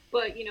that.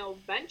 But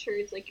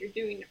Ventures, like you're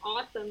doing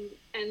awesome,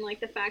 and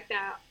like the fact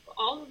that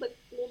all of the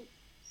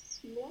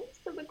most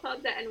of the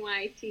clubs at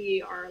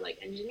NYT are like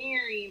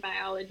engineering,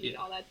 biology,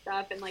 all that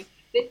stuff, and like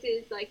this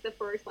is like the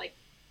first like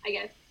I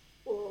guess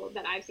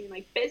that I've seen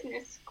like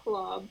business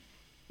club,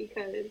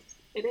 because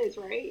it is,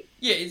 right?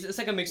 Yeah, it's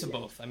like a mix of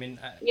both. I mean,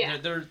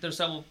 there's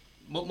several.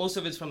 Most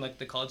of it's from like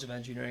the College of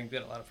Engineering. We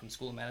get a lot from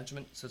School of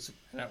Management. So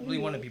and I really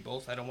want to be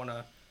both. I don't want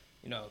to,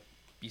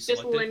 be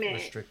selective. Just limit.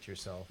 Restrict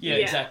yourself. Yeah,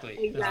 exactly.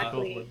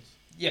 Exactly.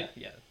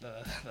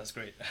 That's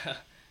great.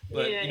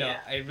 But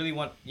I really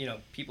want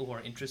people who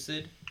are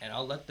interested, and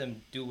I'll let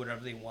them do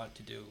whatever they want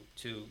to do.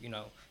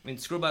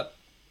 Screw about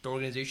the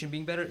organization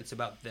being better. It's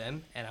about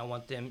them, and I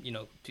want them,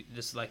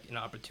 this is like an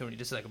opportunity.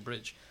 This is like a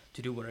bridge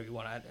to do whatever you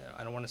want.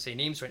 I don't want to say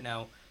names right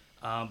now,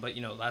 but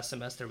last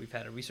semester we've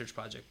had a research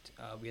project.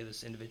 We had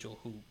this individual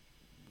who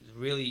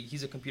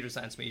he's a computer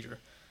science major.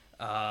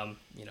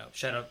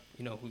 Shout out,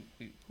 who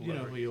you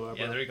know who you are.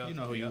 Yeah, bro. there you go. You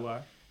know who you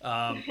are.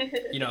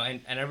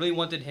 And I really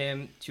wanted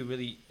him to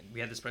we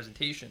had this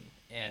presentation,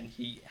 and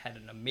he had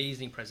an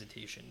amazing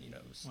presentation. It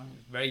was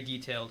very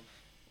detailed,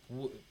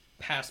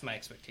 past my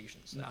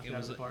expectations. Like, it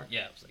was like,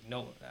 it was like,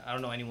 no, I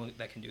don't know anyone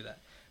that can do that.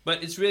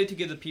 But it's really to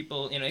give the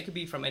people, it could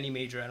be from any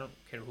major, I don't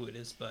care who it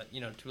is, but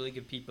to really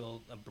give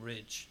people a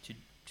bridge to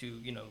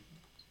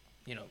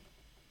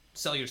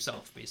sell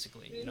yourself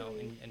basically, and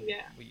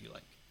what you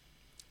like.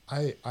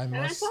 I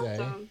must say,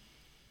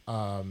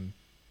 awesome.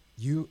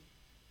 You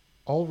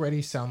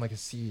already sound like a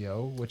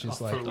CEO, which is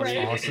like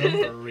awesome.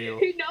 For real.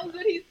 He knows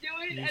what he's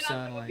doing, You and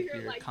sound I'm like here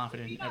you're like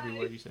confident in every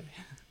word you say.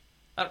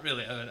 Not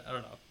really. I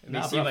don't know. It may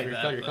Nah, seem bro, like you're,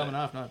 that. you're coming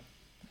off. Not.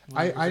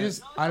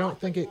 I don't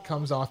think it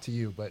comes off to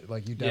you, but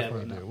like you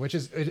definitely do, which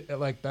is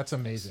like that's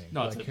amazing.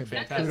 No, like, it's a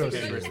fantastic kudos to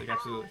characteristic, you.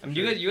 absolutely. I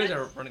mean, you guys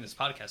are running this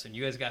podcast, and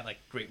you guys got like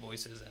great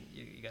voices, and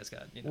you guys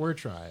got We're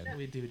trying.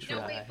 We do try.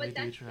 No, wait, but we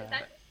do try.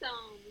 that's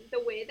the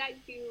way that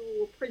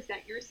you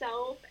present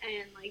yourself,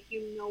 and like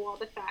all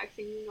the facts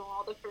and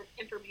all the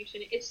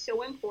information is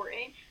so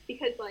important,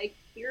 because like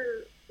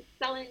you're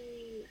selling,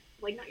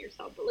 like not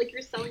yourself, but like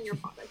you're selling your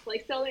products,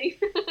 like selling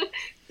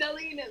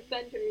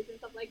vendors and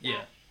stuff like that.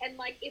 Yeah. And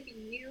like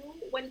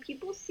when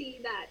people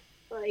see that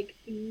like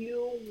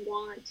you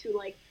want to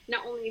like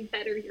not only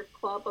better your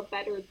club but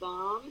better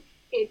them,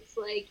 it's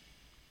like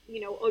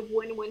a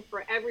win-win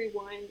for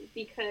everyone,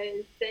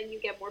 because then you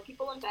get more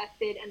people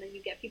invested, and then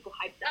you get people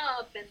hyped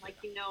up, and like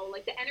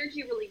like the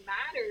energy really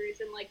matters.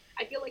 And like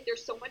I feel like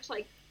there's so much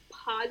like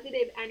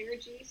positive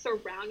energy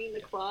surrounding the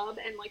club,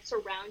 and like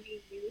surrounding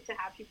you to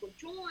have people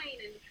join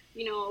and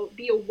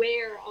be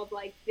aware of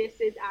like this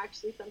is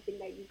actually something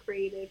that you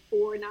created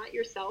for not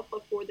yourself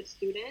but for the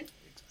students.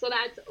 So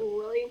that's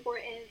really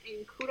important,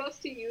 and kudos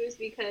to you,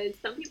 because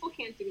some people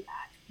can't do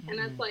that. and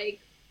that's like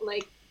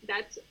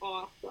that's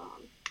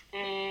awesome.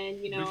 And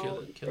you Appreciate know,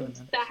 it. Killing it,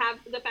 man. to have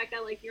the fact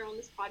that like you're on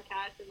this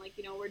podcast and like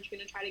you know we're just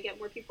gonna try to get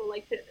more people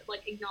like to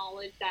like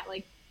acknowledge that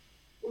like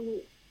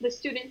the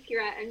students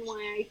here at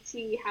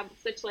NYIT have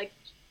such like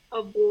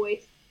a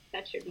voice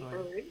that should be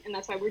heard, and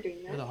that's why we're doing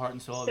You're this. the heart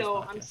and soul So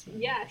of this podcast,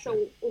 man, yeah, for so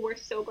sure. we're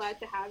so glad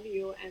to have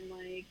you and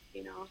like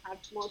you know have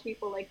more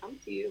people like come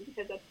to you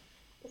because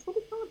that's what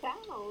it's all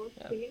about.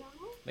 Yeah. You know.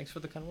 Thanks for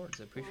the kind words.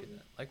 I appreciate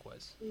that.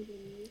 Likewise.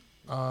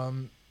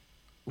 Mm-hmm.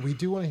 We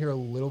do want to hear a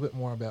little bit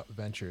more about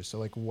ventures. So,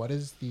 like, what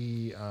is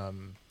the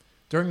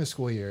during the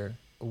school year?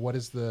 What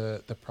is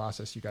the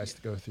process you guys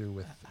go through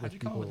with How'd you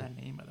come up people? with that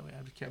name, by the way?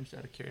 I'm just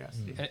out of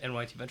curiosity.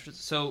 NYT Ventures.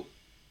 So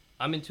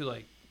I'm into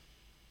like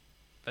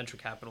venture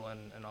capital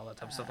and all that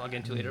type of stuff. I'll get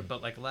into later.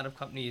 But like a lot of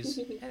companies,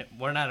 and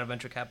we're not a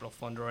venture capital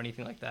fund or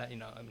anything like that. You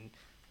know, I mean,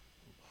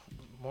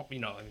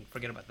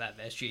 forget about that.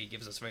 The SGA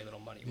gives us very little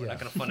money. We're not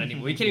going to fund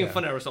anyone. We can't even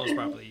fund ourselves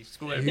properly.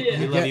 Screw it.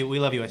 Yeah. We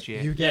love you,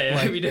 SGA. You get Yeah,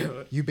 like we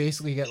do. you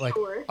basically get like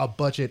Sure. a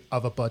budget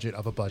of a budget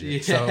of a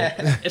budget.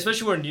 Yeah.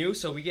 Especially we're new,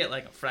 so we get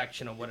like a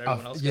fraction of what So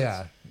everyone else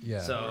gets.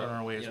 yeah. So We're on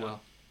our way as you know,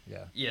 well.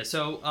 yeah. Yeah.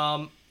 So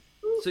I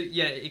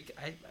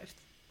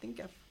think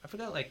I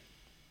forgot like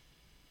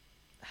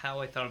how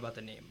I thought about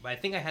the name, but I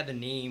think I had the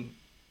name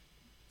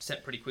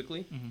set pretty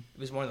quickly. Mm-hmm. It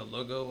was more the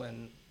logo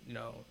and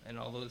and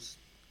all those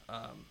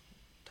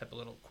type of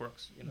little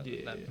quirks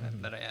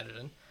that I added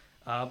in.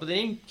 But the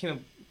name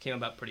came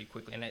about pretty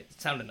quickly, and it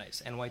sounded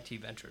nice. NYT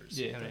Ventures.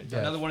 Yeah, And yeah.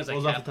 another one is like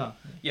Rolls off the Capital.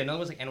 tongue. Yeah, another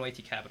one's like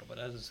NYT Capital, but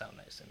that doesn't sound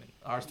nice. I mean,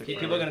 Ours took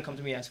people are gonna come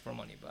to me asking for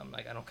money, but I'm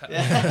like, I don't cut.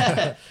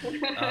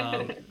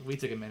 We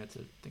took a minute to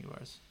think of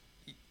ours.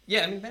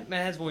 Yeah, I mean,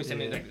 Matt has voice. I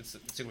mean, Yeah. like, it's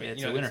a great. Yeah, it's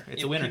you know, a winner.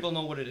 It's a winner. People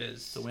know what it is.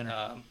 It's a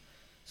winner.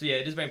 So yeah,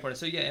 it is very important.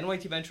 So yeah,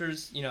 NYT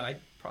Ventures. I'd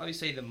probably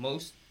say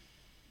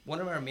one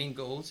of our main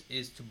goals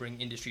is to bring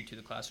industry to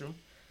the classroom.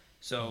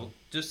 So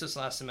just this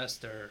last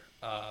semester,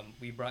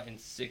 we brought in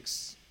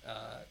six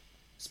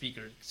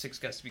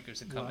guest speakers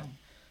to come in.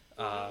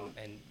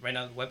 And right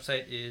now the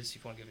website is, if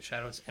you want to give a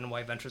shout out, it's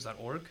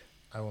nyventures.org.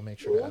 I will make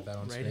sure to add that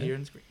on Right screen. here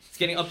on screen. It's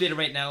getting updated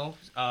right now,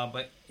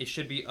 but it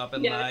should be up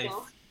and Yeah, I live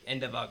saw.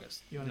 end of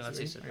August. You on No, that's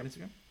Instagram? Easter. Are you on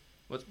Instagram?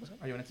 What's that?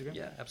 Are you on Instagram?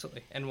 Yeah,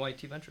 absolutely.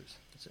 NYT Ventures.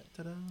 That's it.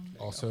 Ta-da.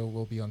 Also,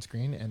 will be on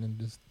screen and in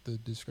the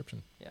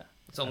description. Yeah,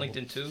 it's on I will-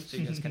 LinkedIn too, so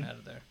you guys can add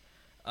it there.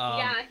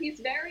 Yeah, he's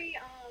very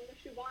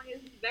Shubhang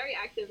is very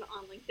active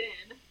on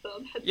LinkedIn,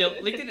 so that's Yeah,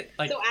 good. LinkedIn,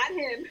 like, So add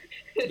him.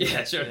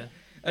 yeah, sure. Yeah.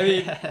 I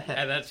mean,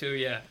 add that too.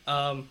 Yeah.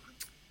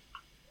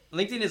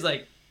 LinkedIn is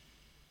like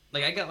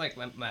I got like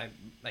my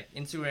like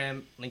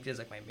Instagram. LinkedIn is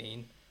like my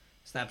main.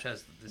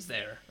 Snapchat is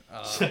there.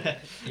 I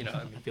mean,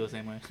 I feel the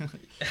same way.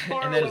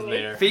 Far and then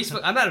away. there.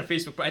 Facebook. I'm not a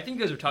Facebook, but I think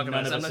you guys were talking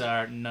None about of this. us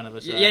are. None of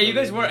us are. Yeah, you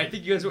guys but were. I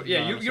think you guys were.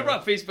 Yeah, None of us you are.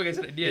 brought Facebook as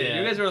an idea.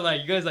 Yeah. You guys were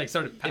like, you guys like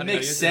started. It pounding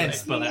makes on it.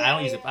 sense, Like, but I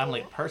don't use it. I'm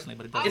like personally,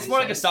 but it doesn't. it's more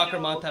like a make sense. soccer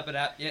mom type of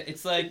app. Yeah,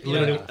 it's like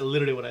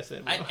Literally what I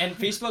said. And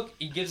Facebook,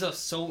 it gives us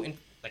so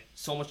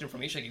much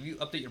information. Like if you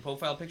update your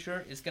profile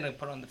picture, it's gonna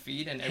put on the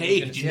feed, and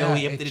Hey, everyone's did gonna you know Yeah,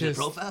 he it updated his just-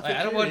 profile Like, picture?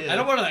 I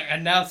don't want to like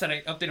announce that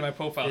I updated my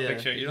profile Yeah.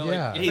 picture. You know,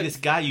 Yeah. like Hey, it's this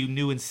guy you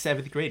knew in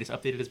 7th grade has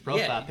updated his profile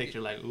Yeah. picture.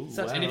 Like, ooh,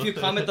 sucks. wow. And if you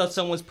comment on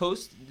someone's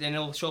post, then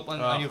it'll show up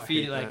on Oh, your I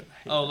feed hate like, that.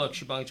 I hate oh that. look,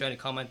 Shubhang Johnny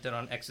commented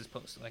on X's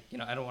post. Like,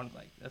 I don't want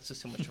that's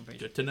just too much information.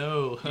 Good to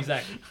know.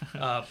 Exactly.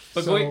 But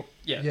So, going,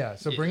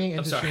 So bringing I'm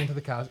industry sorry. into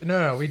the class.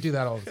 No, we do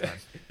that all the time.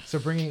 So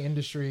bringing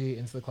industry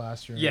into the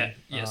classroom. Yeah,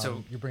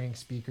 so- you're bringing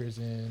speakers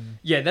in.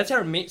 Yeah, that's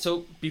our main.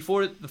 So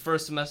before the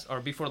first semester, or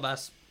before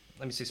last,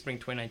 let me say spring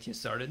 2019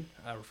 started,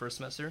 our first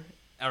semester,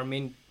 our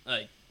main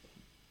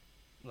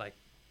like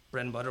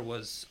bread and butter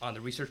was on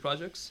the research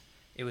projects.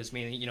 It was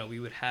mainly, we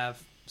would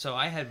have. So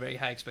I had very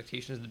high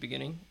expectations at the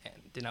beginning, and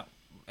did not.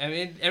 I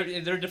mean,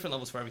 there are different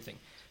levels for everything.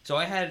 So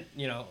I had,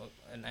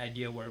 an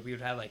idea where we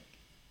would have like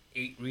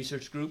 8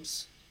 research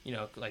groups,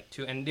 like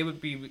 2, and they would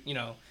be,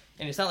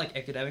 and it's not like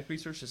academic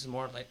research. This is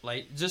more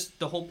like just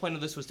the whole point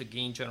of this was to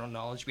gain general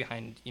knowledge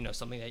behind,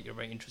 something that you're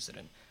very interested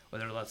in.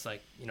 Whether that's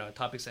like,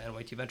 topics that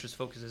NYT Ventures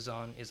focuses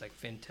on is like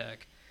fintech,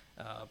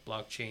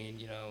 blockchain,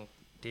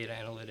 data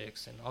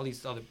analytics, and all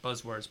these other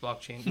buzzwords,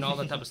 blockchain, and all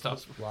that type of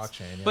stuff.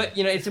 Blockchain. Yeah. But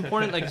it's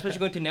important, like especially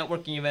going to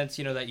networking events,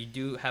 that you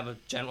do have a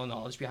general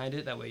knowledge behind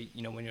it. That way,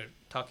 when you're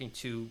talking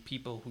to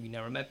people who you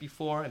never met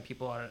before, and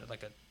people are at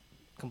like a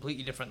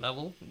completely different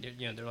level,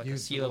 they're like a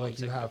C level.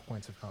 you have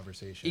points of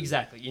conversation.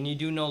 Exactly, and you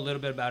do know a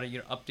little bit about it.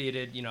 You're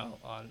updated,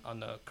 on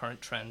the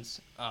current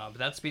trends. But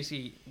that's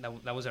basically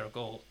that was our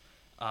goal.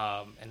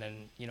 And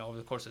then over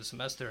the course of the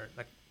semester,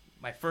 like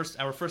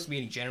our first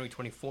meeting, January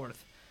 24th.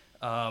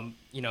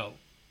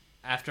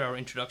 After our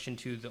introduction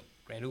to the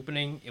grand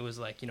opening, it was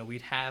like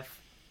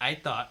I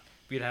thought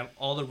we'd have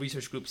all the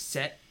research groups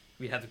set.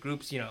 We'd have the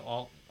groups,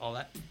 all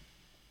that.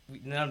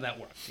 None of that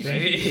worked.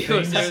 It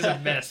was a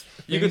mess.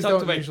 You could Things talk don't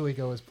to my. usually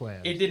go as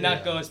planned. It did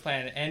not go as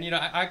planned, and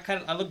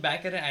I look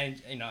back at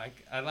it, and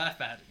I laugh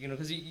at it,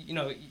 because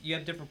you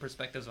have different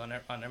perspectives on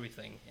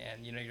everything,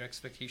 and your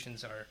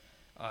expectations are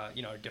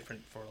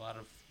different for a lot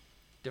of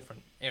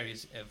different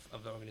areas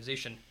of the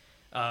organization.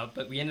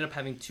 But we ended up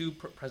having two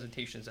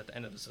presentations at the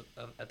end of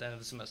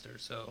the semester,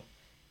 so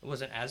it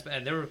wasn't as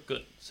bad. They were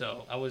good,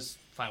 so I was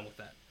fine with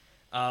that.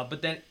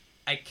 But then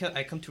I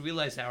come to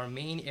realize that our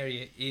main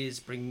area is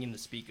bringing in the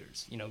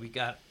speakers. You know,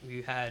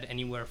 we had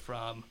anywhere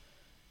from,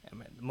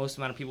 the most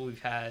amount of people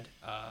we've had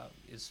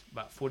is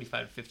about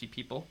 45 to 50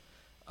 people.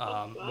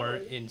 We're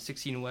in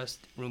 16 West,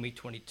 room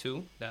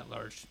 822, that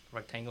large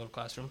rectangular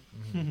classroom.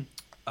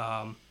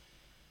 Mm-hmm.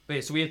 But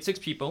yeah, so we had 6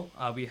 people.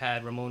 We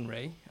had Ramon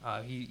Ray.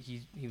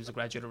 He was a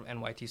graduate of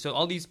NYT. So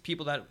all these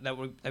people that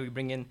we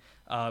bring in,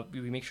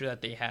 we make sure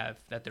that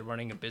they're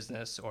running a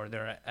business, or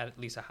they're at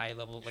least a high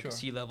level, like a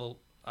C-level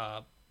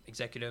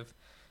executive.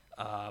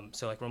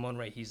 So like Ramon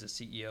Ray, he's the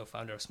CEO,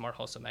 founder of Smart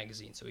Hustle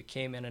magazine. So he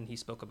came in and he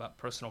spoke about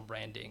personal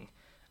branding,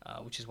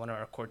 which is one of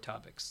our core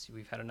topics.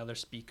 We've had another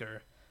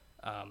speaker.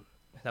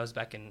 That was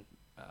back in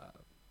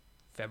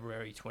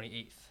February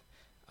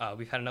 28th.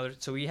 We've had another.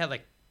 So we had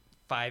like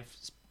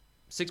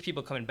 6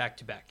 people coming back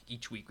to back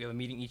each week. We have a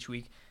meeting each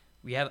week.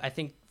 We have, I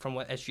think, from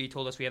what SGA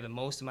told us, we have the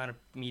most amount of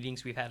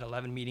meetings. We've had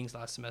 11 meetings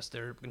last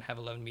semester. We're gonna have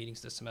 11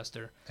 meetings this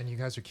semester. And you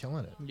guys are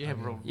killing it. Yeah,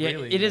 bro. Yeah,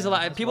 really, it is a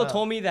lot. That's People wild.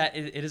 told me that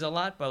it is a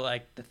lot, but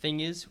like the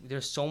thing is,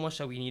 there's so much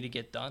that we need to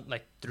get done,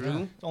 like through.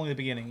 Yeah. It's only the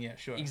beginning. Yeah,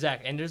 sure.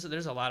 Exactly, and there's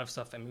a lot of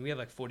stuff. I mean, we have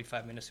like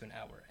 45 minutes to an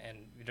hour, and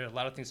there's a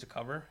lot of things to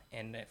cover.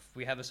 And if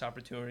we have this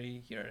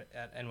opportunity here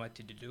at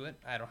NYT to do it,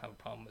 I don't have a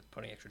problem with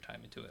putting extra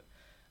time into it.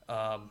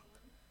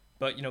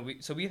 But you know,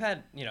 we've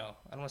had, you know,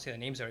 I don't want to say the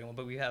names of everyone,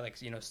 but we had like,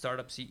 you know,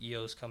 startup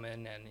CEOs come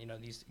in, and you know,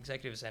 these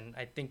executives, and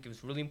I think it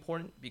was really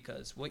important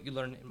because what you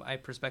learn in my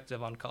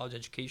perspective on college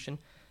education,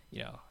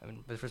 you know, I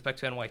mean, with respect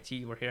to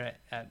NYT, we're here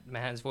at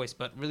Manhattan's Voice,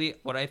 but really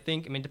what I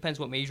think, I mean, it depends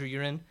what major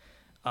you're in.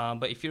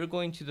 But if you're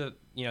going to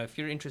if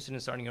you're interested in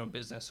starting your own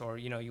business, or,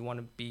 you know, you want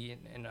to be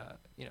in a,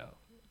 you know,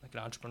 like an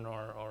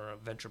entrepreneur or a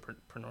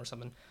venturepreneur or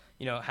something,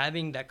 you know,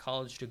 having that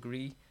college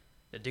degree,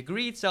 the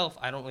degree itself,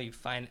 I don't really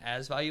find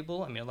as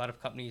valuable. I mean, a lot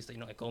of companies, you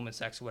know, like Goldman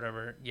Sachs or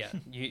whatever, yeah,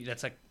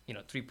 that's like, you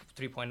know,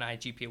 3.9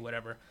 GPA,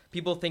 whatever.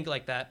 People think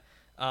like that.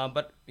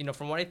 But, you know,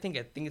 from what I think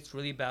it's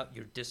really about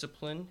your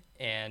discipline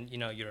and, you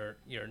know,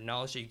 your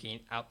knowledge that you gain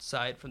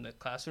outside from the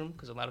classroom,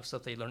 because a lot of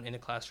stuff they learn in the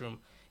classroom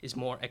is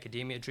more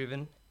academia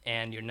driven,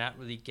 and you're not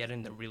really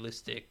getting the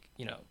realistic,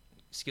 you know,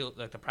 skill,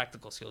 like the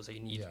practical skills that you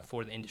need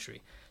for the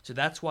industry. So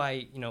that's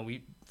why, you know,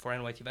 we, for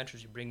NYT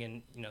Ventures, you bring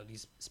in, you know,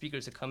 these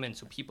speakers to come in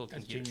so people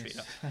can get straight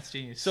up. That's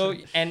genius. So,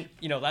 and,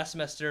 you know, last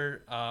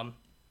semester,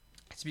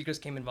 speakers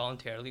came in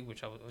voluntarily,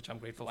 which I'm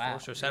grateful for.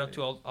 So shout out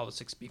to all the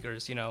 6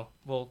 speakers. You know,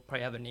 we'll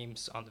probably have their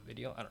names on the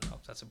video. I don't know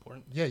if that's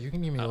important. Yeah, you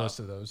can give me a list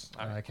of those,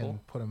 and right, I can cool.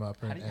 put them up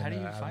How do you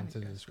add find them to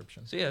these the guys?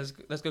 description. So yeah,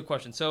 that's a good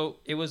question. So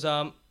it was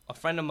a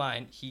friend of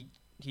mine. He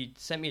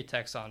sent me a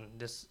text on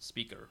this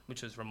speaker,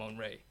 which was Ramon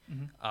Ray,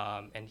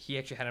 and he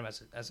actually had him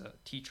as a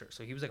teacher.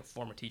 So he was like a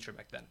former teacher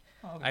back then.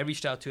 Oh, okay. I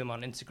reached out to him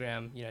on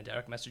Instagram. You know,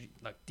 direct message,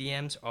 like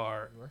DMs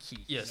are key.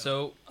 Yeah. Yeah.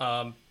 So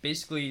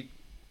basically,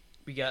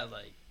 we got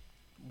like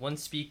one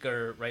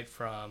speaker right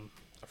from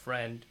a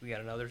friend. We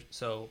got another.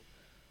 So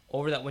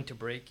over that winter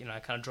break, you know,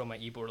 I kind of drove my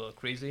e-board a little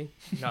crazy.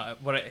 No,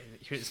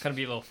 it's gonna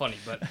be a little funny,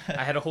 but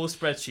I had a whole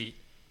spreadsheet,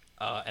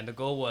 and the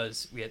goal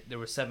was there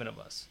were 7 of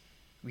us.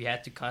 We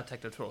had to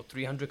contact a total of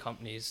 300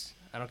 companies.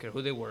 I don't care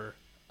who they were,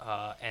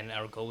 and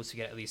our goal was to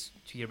get at least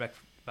to hear back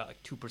about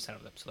like 2%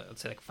 of them. So let's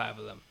say like 5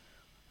 of them.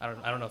 I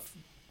don't know if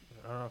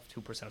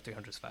 2% of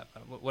 300 is 5.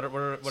 What are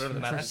the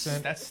math?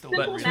 2%. That's still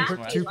Simple really math,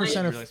 smart. 2% of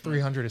Really smart.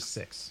 300 is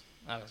 6.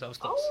 So I was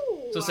close.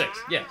 Oh, So 6,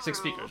 yeah, wow. 6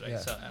 speakers, right? Yeah.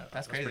 So,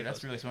 That's crazy. pretty That's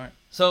close. really smart.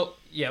 So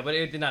yeah, but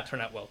it did not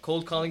turn out well.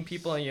 Cold calling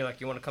people, and you're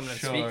like, you want to come in and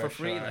speak Sure, for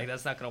free? sure. Like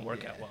that's not gonna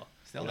work Yeah. out well.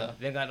 Still You know, though.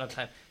 they got no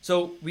time.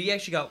 So we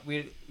actually got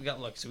we got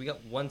lucky. So we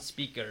got one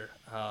speaker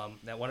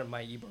that one of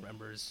my eBoard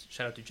members.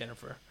 Shout out to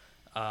Jennifer.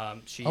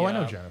 She. Oh, I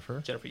know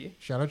Jennifer. Jennifer, you?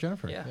 Shout out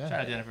Jennifer. Yeah. Yeah. Shout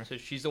out Jennifer. So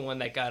she's the one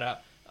that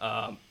got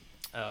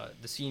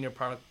the senior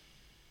product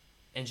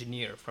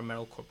engineer from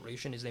Merrill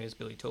Corporation. His name is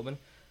Billy Tobin,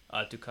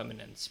 to come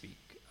in and speak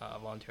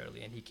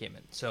voluntarily, and he came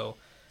in. So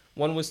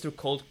one was through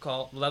cold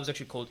call. Well, that was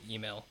actually cold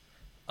email,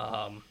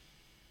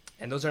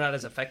 and those are not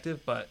as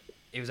effective. But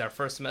it was our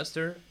first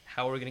semester.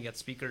 How are we going to get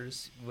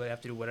speakers? We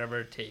have to do whatever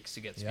it takes to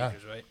get Yeah.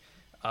 speakers,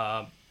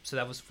 right? So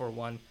that was for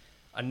one.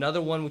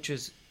 Another one, which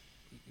is,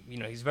 you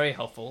know, he's very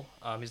helpful.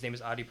 His name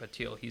is Adi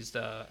Patil. He's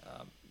the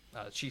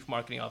chief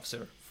marketing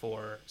officer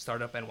for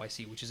Startup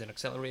NYC, which is an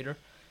accelerator.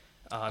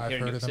 I've here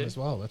in heard New of them City. as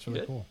well. That's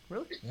really Good? cool.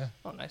 Really? Yeah.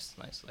 Oh, nice.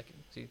 Like,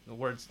 see the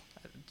words.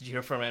 Did you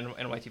hear from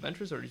NYT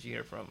Ventures, or did you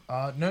hear from?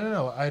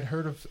 No. I'd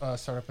heard of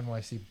Startup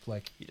NYC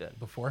like You did.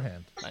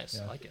 beforehand. Nice.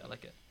 Yeah. I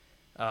like it.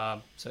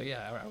 So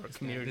yeah, our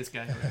community. This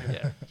guy.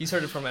 Yeah, he's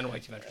heard it from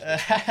NYT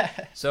Ventures.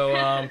 So,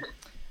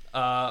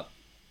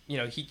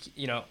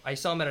 you know, I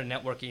saw him at a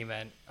networking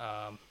event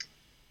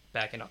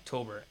back in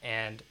October,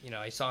 and you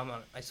know, I saw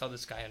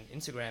this guy on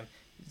Instagram.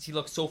 He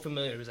looked so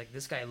familiar. It was like,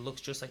 this guy looks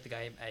just like the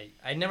guy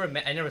I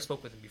never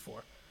spoke with him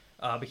before,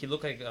 but he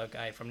looked like a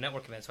guy from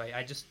network events. So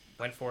I just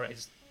went for it. I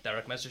just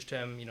direct messaged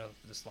him, you know,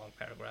 this long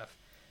paragraph.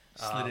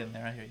 Slid in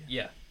there. I hear you.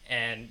 Yeah,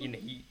 and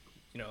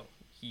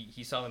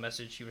he saw the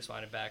message. He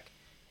responded back,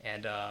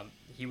 and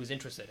he was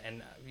interested.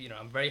 And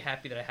I'm very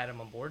happy that I had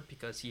him on board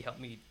because he helped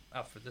me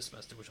out for this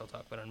semester, which I'll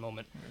talk about in a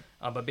moment.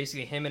 But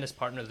basically, him and his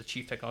partner, the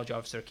chief technology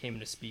officer, came in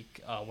to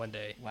speak one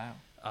day.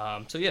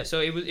 Wow. So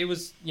it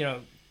was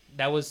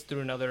that was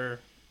through another,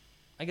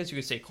 I guess you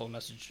could say, cold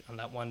message on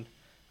that one.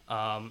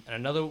 And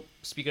another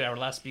speaker, our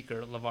last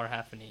speaker, LeVar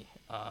Haffney,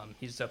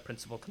 he's a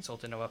principal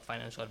consultant of a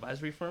financial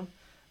advisory firm.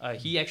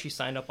 He actually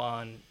signed up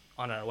on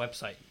our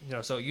website.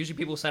 So usually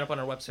people who sign up on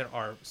our website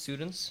are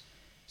students.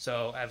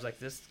 So I was like,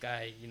 this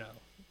guy,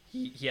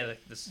 he had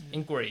like this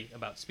inquiry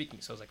about speaking.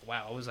 So I was like,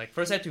 wow. I was like,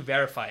 first I had to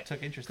verify it.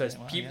 Took interest Because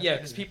in it. Wow,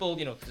 because people,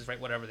 just write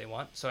whatever they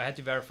want. So I had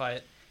to verify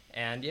it.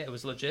 And yeah, it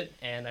was legit.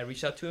 And I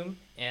reached out to him,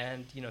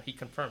 and he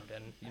confirmed.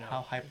 And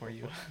how hype were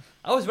you?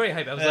 I was very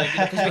hyped. I was like,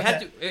 because we had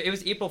to. It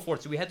was April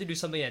 4th, so we had to do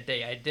something that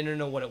day. I didn't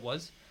know what it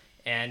was,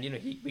 and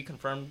we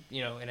confirmed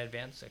in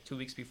advance, like 2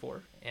 weeks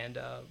before, and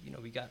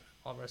we got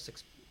all of our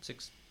six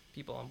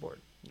people on board.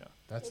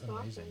 That's That's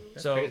amazing. awesome.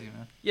 That's So crazy,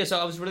 man. yeah, so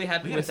I was really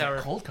happy We with gotta start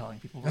our cold calling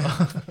people.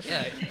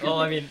 yeah. Well,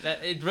 I mean,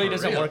 it really For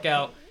doesn't real. work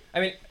out. I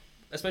mean,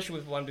 especially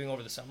with what I'm doing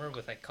over the summer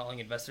with like calling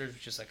investors,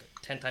 which is like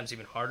 10 times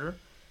even harder.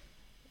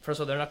 First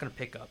of all, they're not going to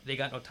pick up. They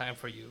got no time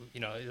for you.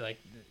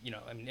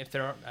 I mean, if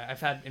there are,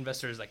 I've had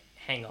investors like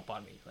hang up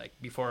on me like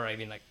before I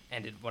even like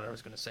ended what I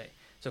was going to say.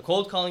 So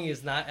cold calling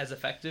is not as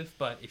effective,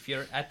 but if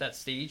you're at that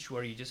stage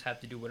where you just have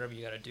to do whatever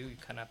you got to do, you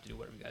kind of have to do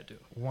whatever you got to do.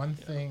 One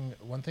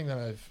thing that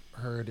I've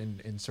heard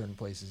in certain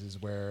places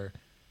is where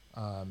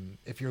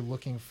if you're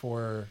looking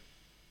for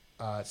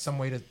some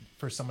way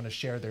for someone to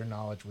share their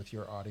knowledge with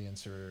your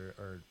audience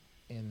or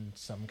in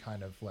some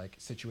kind of like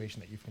situation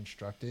that you've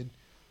constructed,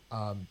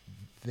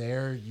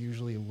 they're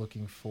usually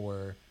looking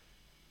for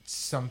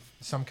some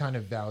kind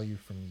of value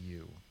from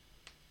you.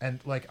 And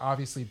like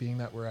obviously being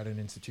that we're at an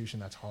institution,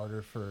 that's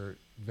harder for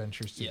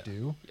ventures to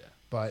do. Yeah.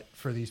 But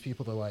for these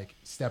people to like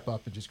step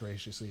up and just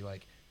graciously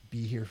like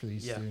be here for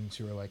these students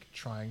who are like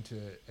trying to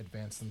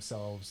advance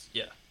themselves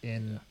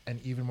in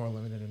an even more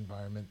limited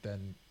environment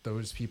than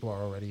those people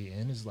are already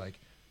in is like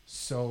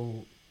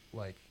so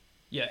like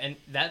and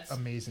that's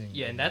amazing.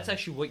 Yeah, and that's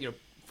actually what you're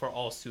for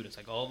all students,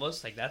 like all of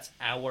us, like that's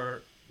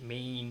our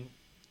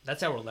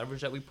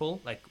leverage that we pull.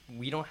 Like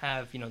we don't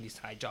have these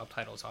high job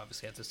titles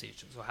obviously at this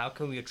stage, so how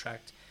can we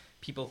attract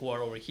people who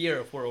are over here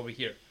if we're over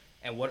here?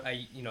 And what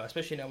I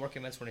especially in networking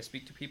events when I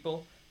speak to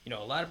people, a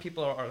lot of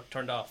people are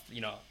turned off.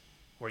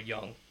 We're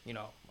young,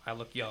 I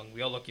look young,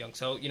 we all look young,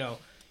 so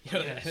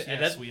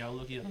yes, we all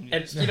look young.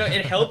 and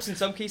it helps in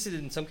some cases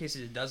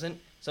it doesn't.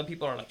 Some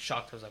people are like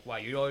shocked. I was like, wow,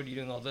 you're already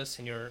doing all this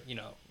and you're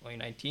only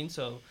 19.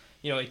 So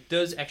it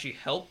does actually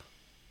help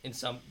in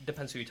some,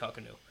 depends who you're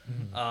talking to.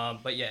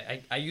 Mm-hmm. But yeah,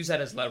 I use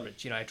that as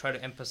leverage. I try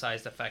to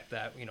emphasize the fact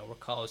that we're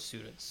college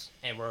students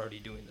and we're already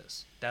doing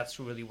this. That's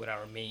really what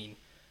our main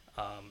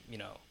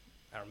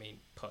our main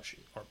push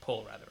or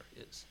pull rather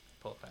is.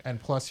 Pull factor. And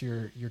plus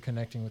you're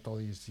connecting with all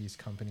these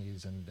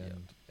companies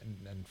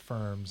and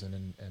firms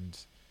and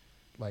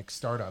like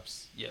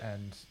startups.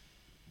 And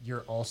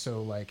you're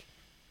also like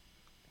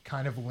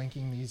kind of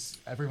linking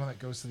everyone that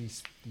goes to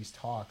these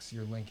talks,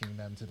 you're linking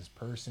them to this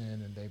person,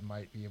 and they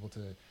might be able to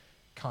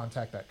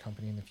contact that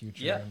company in the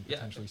future and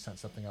potentially set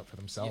something up for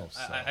themselves.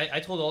 So. I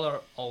told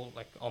all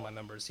my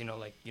members,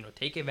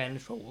 take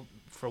advantage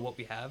for what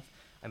we have.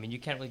 I mean, you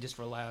can't really just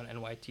rely on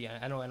NYT.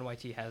 I know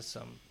NYT has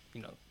some,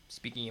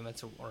 speaking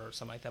events or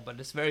something like that, but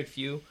it's very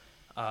few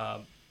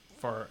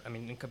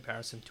in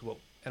comparison to what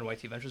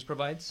NYT Ventures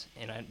provides.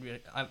 And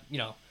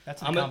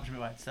that's an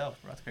accomplishment by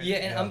itself, bro. That's crazy.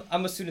 Yeah, and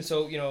I'm a student,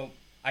 so,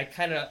 I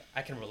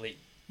can relate.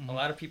 Mm-hmm. A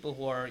lot of people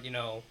who are,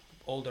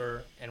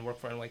 older and work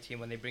for NYT, and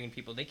when they bring in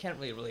people, they can't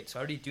really relate. So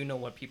I already do know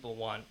what people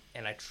want,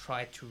 and I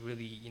try to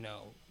really,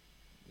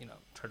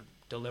 try to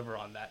deliver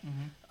on that.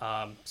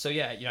 Mm-hmm. So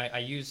yeah, I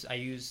use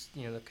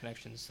the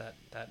connections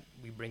that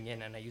we bring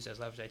in, and I use as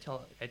leverage.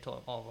 I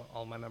tell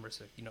all my members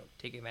to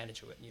take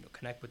advantage of it.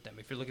 Connect with them.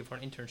 If you're looking for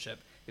an internship,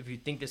 if you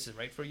think this is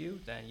right for you,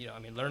 then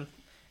learn.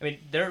 I mean,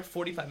 they're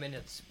 45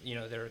 minutes.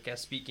 Their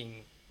guest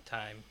speaking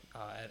time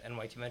at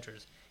NYT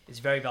Ventures is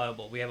very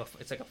valuable. We have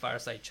it's like a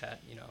fireside chat.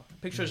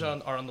 Pictures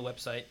are on the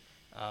website,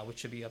 which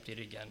should be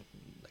updated again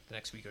like the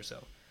next week or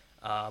so.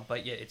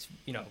 But yeah, it's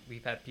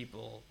we've had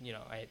people.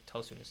 I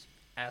tell students,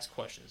 ask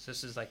questions.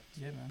 This is like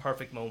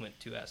perfect moment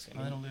to ask.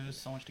 I don't lose,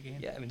 so much to gain.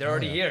 Yeah, I mean they're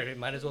already here. You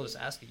might as well just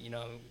ask it.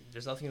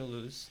 There's nothing to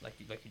lose. Like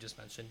you just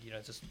mentioned.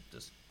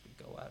 Just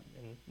go out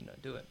and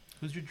do it.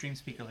 Who's your dream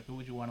speaker? Like who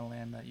would you want to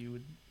land that you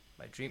would?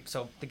 My dream.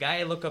 So the guy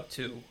I look up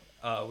to,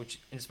 which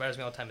inspires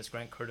me all the time, is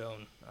Grant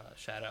Cardone.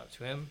 Shout out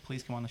to him.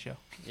 Please come on the show.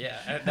 Yeah,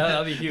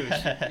 that'll be huge.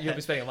 You'll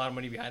be spending a lot of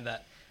money behind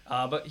that.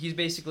 But he's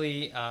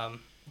basically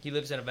he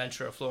lives in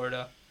Aventura,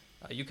 Florida.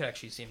 You could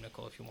actually see him,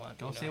 Nicole, if you want.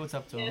 Go say what's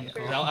up to him.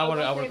 Sure. I want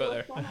to go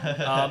there.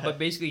 But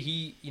basically,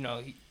 he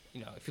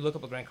if you look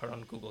up a Grant Cardone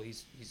on Google,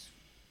 he's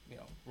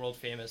world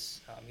famous.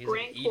 He's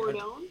Grant like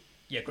Cardone?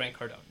 Yeah, Grant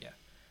Cardone. Yeah,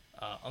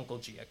 Uncle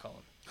G, I call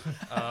him.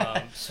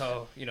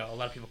 So a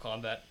lot of people call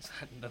him that.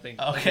 Nothing.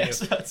 Okay.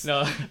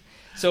 No.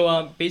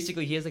 So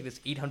basically, he has like this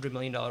 $800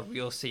 million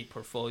real estate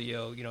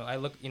portfolio. I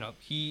look.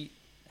 He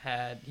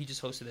he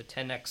just hosted a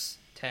 10x,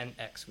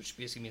 which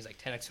basically means like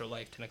 10x your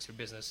life, 10x your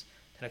business,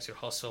 10x your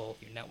hustle,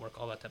 your network,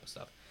 all that type of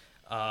stuff.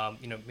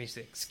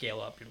 Basically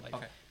scale up your life.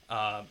 Okay.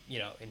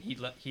 And he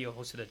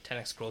hosted a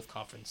 10x Growth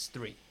Conference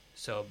 3.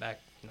 So back,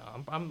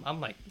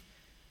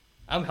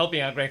 I'm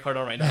helping out Grant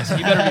Cardone right now. So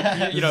he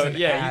better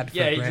be,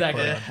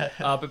 exactly.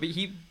 But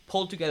he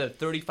pulled together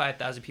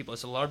 35,000 people.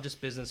 It's the largest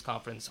business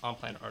conference on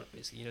planet Earth,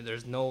 basically.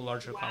 There's no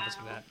larger conference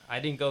than that. I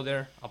didn't go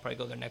there. I'll probably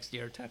go there next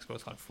year, 10x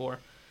Growth Con 4.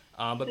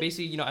 But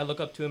basically, I look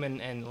up to him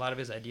and a lot of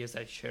his ideas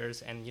that he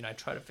shares, and I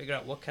try to figure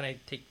out what can I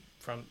take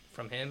from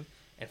him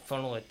and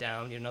funnel it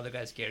down. Another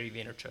guy's Gary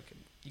Vaynerchuk.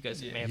 You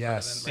guys may have heard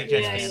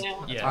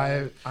of him,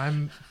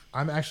 right?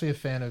 I'm actually a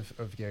fan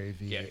of Gary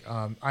V. Gary.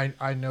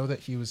 I know that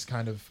he was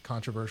kind of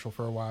controversial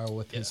for a while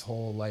with his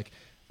whole like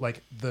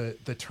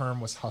the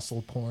term was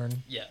hustle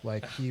porn. Yeah.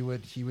 Like he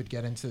would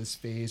get into this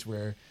phase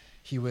where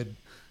he would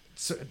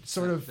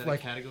sort of that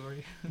like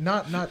category.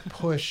 not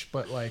push,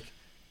 but like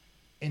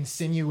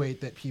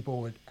insinuate that people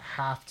would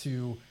have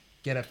to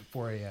get up at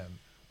 4 a.m.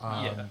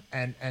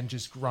 And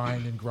just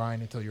grind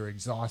until you're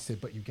exhausted,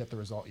 but you get the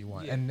result you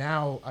want. And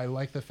now I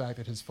like the fact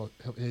that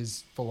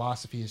his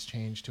philosophy has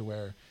changed to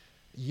where,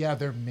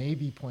 there may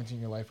be points in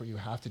your life where you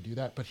have to do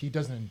that, but he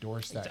doesn't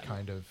endorse that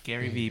kind of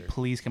Gary behavior. V,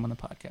 please come on the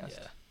podcast.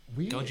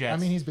 Yeah. Go Jets. I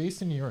mean, he's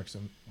based in New York, so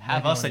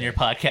have us on your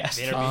podcast.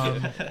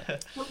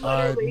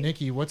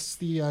 Nikki, what's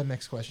the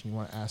next question you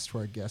want to ask to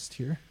our guest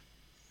here?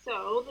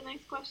 So the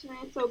next question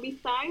is,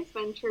 besides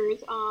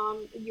Ventures,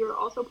 you're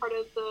also part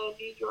of the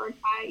New York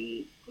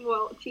TIE.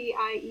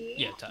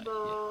 Yeah, TIE.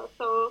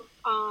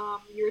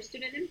 You're a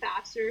student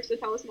ambassador, so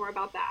tell us more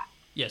about that.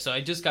 Yeah, so I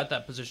just got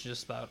that position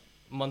just about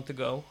a month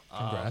ago.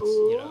 Congrats.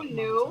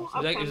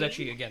 It was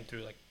actually, again,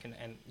 through I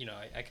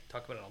could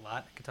talk about it a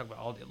lot. I could talk about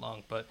it all day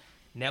long, but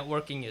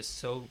networking is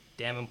so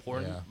damn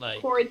important. Yeah.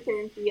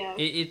 Important, yeah.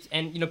 It's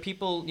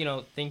people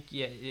think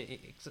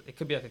it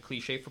could be like a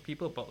cliche for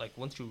people, but like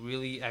once you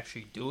really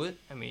actually do it,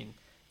 I mean,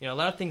 a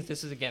lot of things.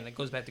 This is again, it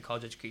goes back to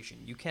college education.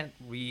 You can't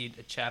read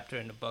a chapter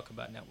in a book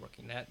about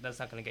networking. That's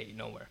not going to get you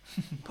nowhere.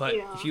 But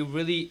if you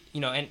really,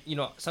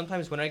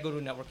 sometimes when I go to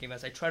networking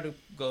events, I try to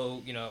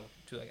go,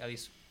 to like at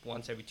least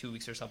once every 2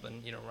 weeks or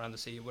something, around the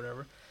city or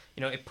whatever.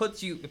 It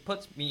puts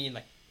me in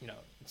like,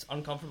 it's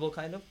uncomfortable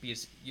kind of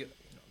because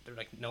they're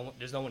like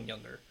there's no one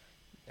younger.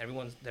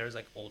 Everyone's there's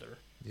like older.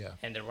 Yeah.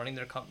 And they're running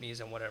their companies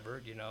and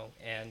whatever,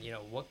 and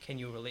what can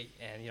you relate?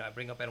 And I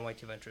bring up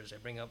NYT Ventures, I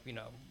bring up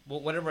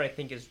whatever I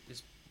think is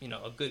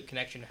a good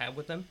connection to have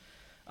with them.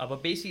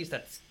 But basically it's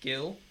that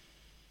skill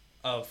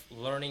of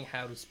learning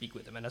how to speak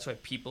with them, and that's why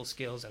people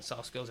skills and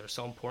soft skills are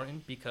so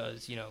important,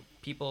 because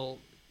people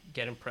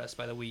get impressed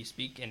by the way you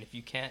speak, and if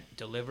you can't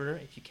deliver,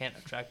 if you can't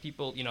attract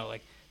people,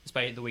 like just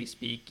by the way you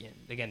speak, and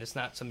again, it's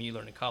not something you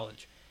learn in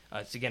college.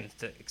 It's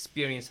the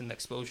experience and the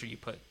exposure you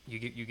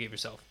give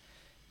yourself.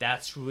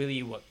 That's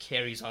really what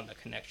carries on the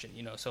connection,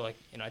 So like,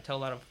 I tell a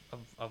lot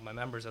of my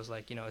members, I was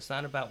like, it's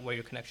not about where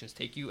your connections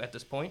take you at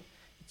this point.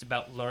 It's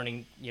about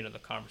learning, the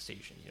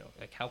conversation,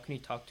 like how can you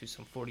talk to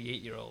some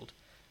 48-year-old,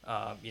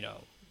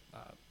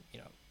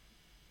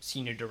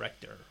 senior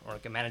director or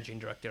like a managing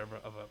director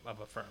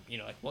of a firm,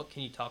 like what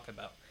can you talk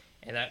about?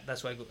 And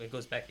that's why it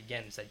goes back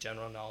again. It's that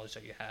general knowledge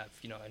that you have,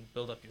 and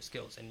build up your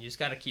skills, and you just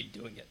got to keep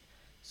doing it.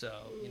 So,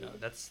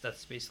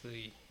 that's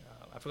basically,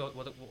 I forgot,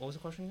 what was the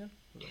question again?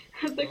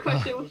 The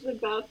question was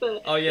about the...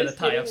 Oh, yeah, the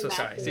tie. I'm so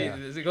sorry. See,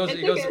 it goes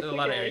in a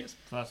lot of areas.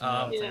 That's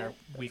our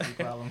weekly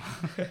problem.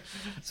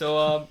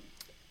 So,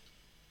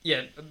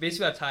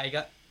 basically about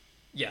tie,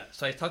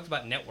 so I talked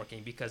about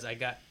networking because I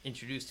got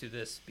introduced to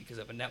this because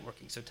of a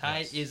networking. So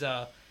tie is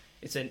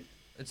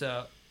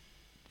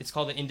it's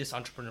called the Indus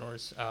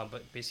Entrepreneurs,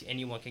 but basically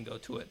anyone can go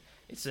to it.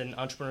 It's an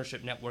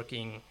entrepreneurship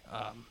networking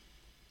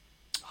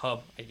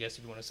hub, I guess,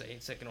 if you want to say.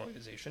 It's like an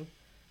organization,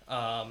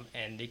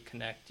 and they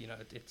connect.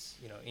 It's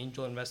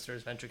angel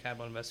investors, venture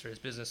capital investors,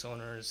 business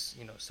owners,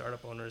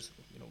 startup owners,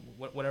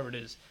 whatever it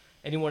is.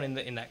 Anyone in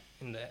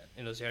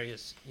those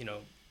areas,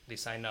 they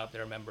sign up,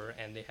 they're a member,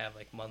 and they have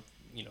like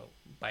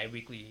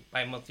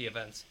bi-monthly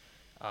events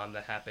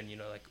that happen.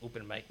 Like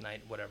open mic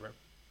night, whatever.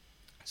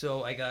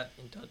 So I got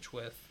in touch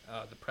with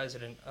the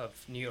president of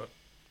New York,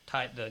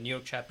 the New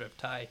York chapter of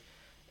TIE,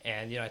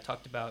 and I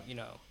talked about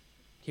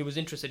he was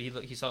interested.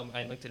 He saw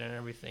my LinkedIn and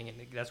everything, and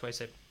that's why I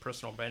said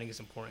personal branding is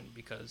important,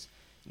 because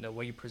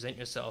when you present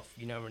yourself,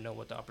 you never know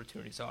what the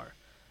opportunities are.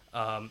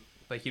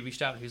 But he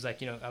reached out. He was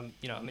like, I'm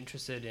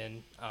interested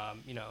in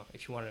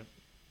if you want to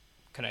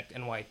connect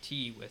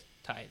NYT with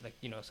TIE, like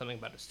something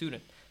about a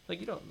student.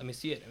 Like let me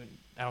see it. I mean,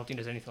 I don't think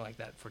there's anything like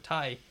that for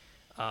TIE.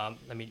 I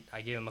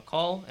gave him a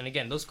call, and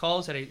again, those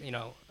calls that I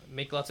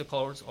make lots of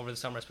calls over the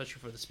summer,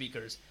 especially for the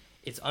speakers.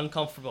 It's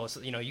uncomfortable. So,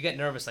 you get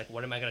nervous, like,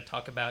 what am I going to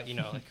talk about?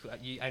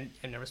 I've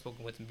never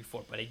spoken with him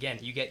before, but again,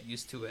 you get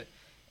used to it,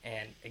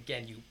 and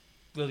again, you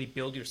really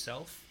build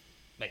yourself,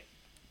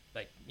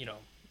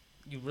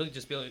 you really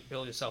just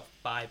build yourself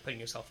by putting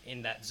yourself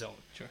in that zone.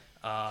 Sure.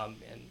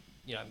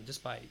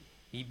 Just by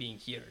me being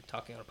here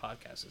talking on a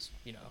podcast is,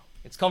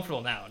 it's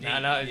comfortable now.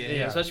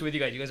 Especially with you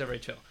guys. You guys are very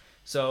chill.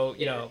 So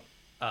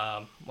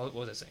what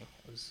was I saying?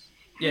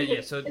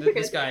 Yeah. So It's okay.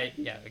 this guy,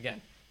 yeah,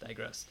 again,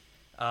 digressed.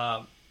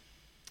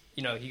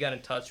 He got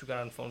in touch. We got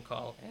on a phone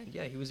call, and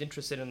yeah, he was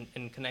interested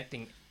in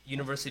connecting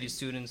university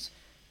students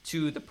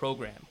to the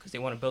program because they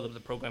want to build up the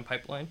program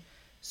pipeline.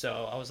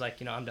 So I was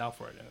like, I'm down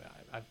for it.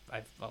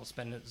 I'll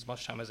spend as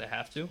much time as I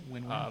have to.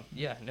 Win-win.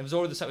 Yeah, and it was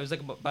over the summer. It was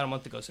like about a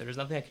month ago. So there's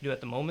nothing I can do at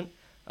the moment.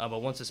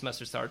 But once the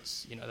semester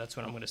starts, that's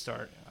when I'm going to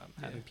start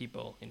having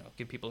people,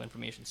 give people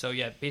information. So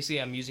yeah,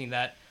 basically I'm using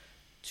that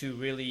to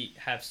really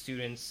have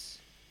students.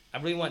 I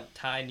really want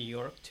TIE New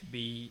York to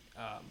be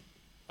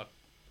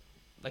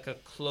a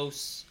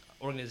close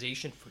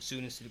organization for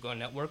students to go and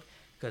network.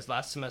 Because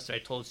last semester I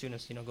told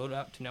students, go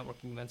out to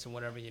networking events and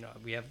whatever.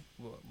 We have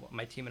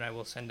my team and I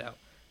will send out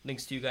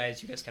links to you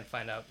guys. You guys can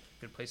find out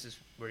good places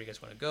where you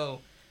guys want to go.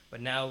 But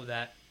now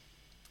that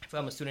if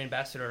I'm a student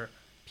ambassador,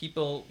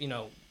 people,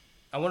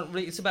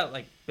 it's about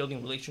like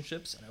building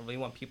relationships, and I really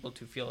want people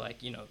to feel like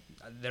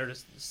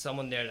there's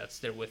someone there that's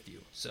there with you.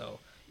 So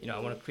I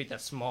want to create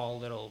that small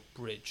little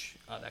bridge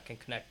that can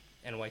connect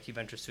NYT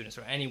Venture students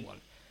or anyone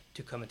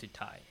to come into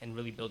TIE and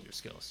really build your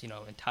skills. In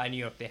TIE New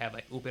York, they have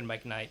like open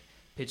mic night,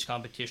 pitch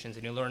competitions,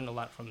 and you learn a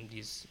lot from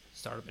these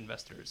startup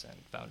investors and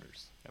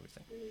founders,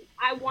 everything.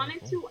 I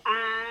wanted to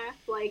ask,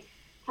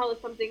 tell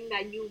us something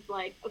that you've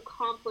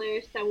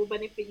accomplished that will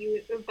benefit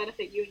you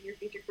in your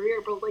future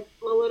career. But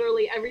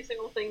literally every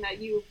single thing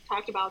that you've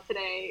talked about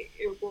today,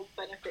 it will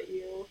benefit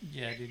you.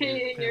 Yeah, dude.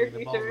 In your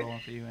The ball's future. rolling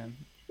for you, man.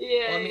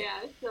 Yeah, Well, I mean-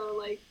 yeah.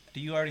 So Do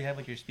you already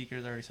have your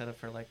speakers already set up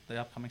for the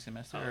upcoming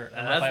semester? Or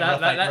a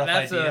That's rough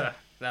idea?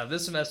 now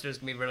this semester is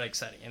gonna be really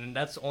exciting, and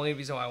that's the only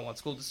reason why I want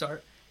school to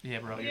start. Yeah,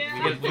 bro.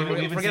 Yeah. We've been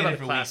Forget saying about it the for weeks.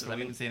 classes. Bro.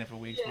 We've been saying it for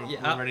weeks.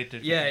 Yeah. We're ready to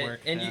Yeah,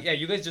 work. and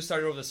you guys just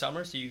started over the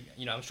summer, so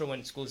I'm sure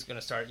when school is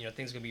gonna start,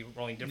 things are gonna be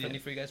rolling differently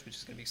Yeah. for you guys, which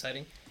is gonna be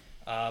exciting.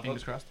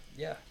 Fingers crossed.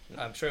 Yeah,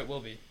 I'm sure it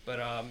will be. But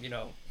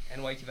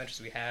NYT Ventures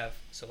we have.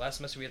 So last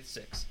semester we had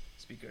 6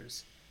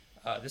 speakers.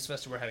 This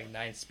semester we're having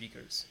 9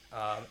 speakers.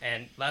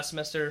 And last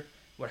semester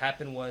what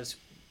happened was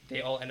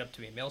they all end up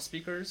to be male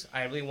speakers.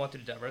 I really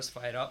wanted to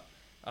diversify it up.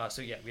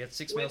 So yeah, we had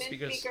 6 male women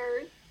speakers.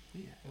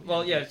 Yeah.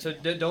 Well, yeah. So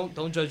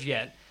don't judge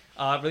yet.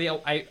 Really,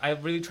 I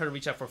really try to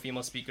reach out for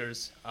female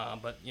speakers,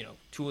 but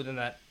 2 of them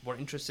that were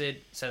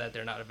interested said that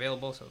they're not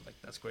available. So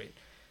that's great.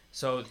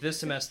 So this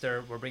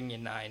semester we're bringing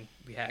in 9.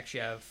 We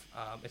actually have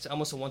it's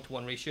almost a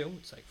 1-to-1 ratio.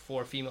 It's like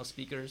 4 female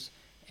speakers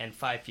and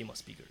 5 female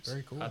speakers.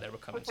 Very cool. That were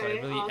coming. Okay, So I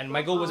really awesome, and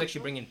my goal was awesome.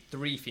 actually bringing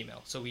 3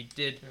 female. So we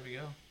did There we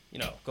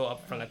go. go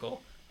up from that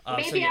goal.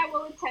 maybe so yeah. I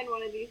will attend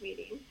one of these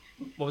meetings.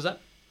 What was that?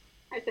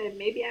 I said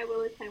maybe I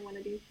will attend one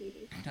of these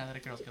meetings. Now that a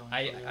girl's going.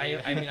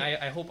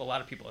 I hope a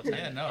lot of people attend.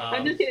 Yeah, no.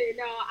 I'm just kidding.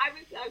 No, I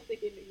was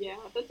thinking, yeah,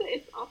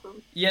 it's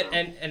awesome. Yeah, So,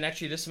 and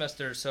actually this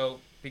semester, so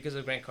because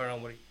of Grant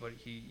Cardone, what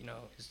he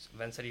his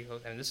events that he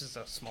hosts, and this is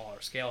a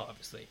smaller scale,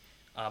 obviously,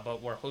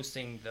 but we're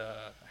hosting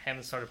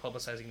haven't started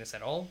publicizing this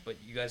at all, but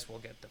you guys will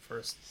get the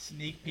first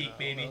Sneak peek,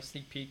 baby.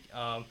 sneak peek.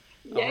 Yeah,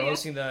 We're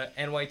hosting the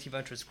NYT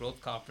Ventures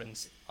Growth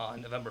Conference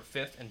on November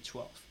 5th and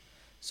 12th.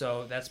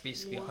 So that's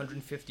basically Wow.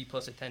 150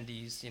 plus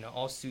attendees.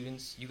 All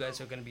students. You guys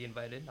are going to be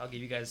invited. I'll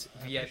give you guys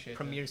I VIP appreciate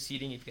premier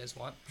seating if you guys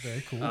want.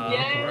 Very cool.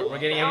 Yes. We're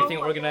getting Oh everything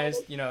my God,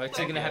 organized. that's It's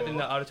so going to happen in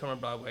the cool. auditorium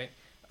on Broadway.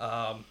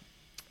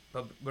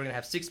 But we're going to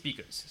have 6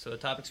 speakers. So the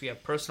topics we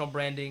have personal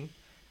branding.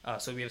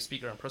 So we have a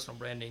speaker on personal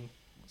branding,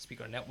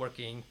 speaker on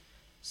networking,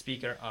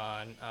 speaker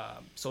on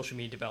social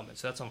media development.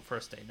 So that's on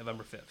first day,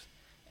 November 5th.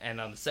 And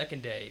on the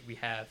second day, we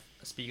have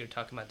a speaker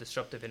talking about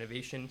disruptive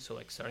innovation, so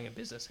like starting a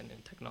business and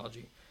in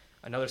technology.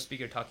 Another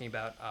speaker talking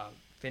about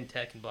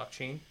fintech and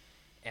blockchain.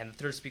 And the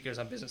third speaker is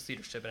on business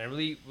leadership. And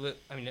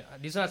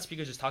these are not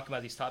speakers just talking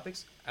about these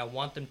topics. I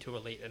want them to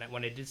relate. And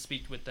when I did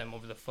speak with them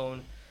over the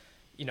phone,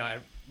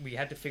 we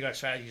had to figure out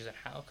strategies on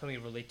how can we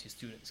relate to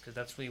students, because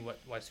that's really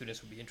why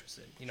students would be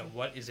interested.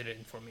 What is it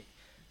in for me?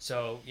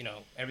 So,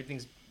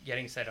 everything's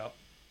getting set up.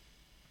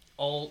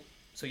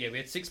 So yeah, we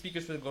had 6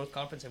 speakers for the growth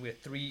conference, and we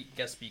had 3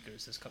 guest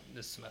speakers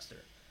this semester.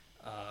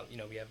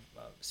 We have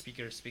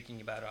speakers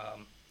speaking about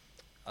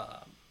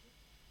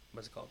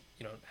what's it called?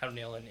 How to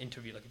nail an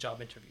interview, like a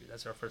job interview.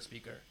 That's our first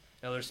speaker.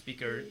 Another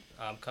speaker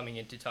coming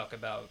in to talk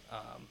about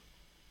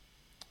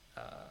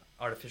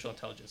artificial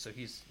intelligence. So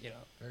he's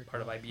Very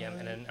part cool. of IBM.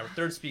 And then our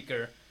third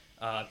speaker,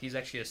 he's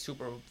actually a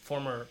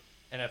former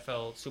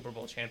NFL Super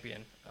Bowl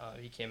champion.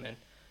 He came in.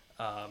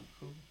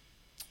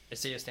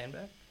 Isaiah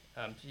Stanback.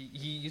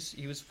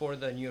 He was for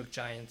the New York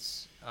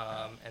Giants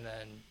and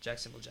then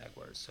Jacksonville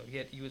Jaguars. So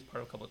he was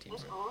part of a couple of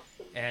teams. That's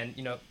awesome.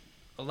 And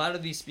a lot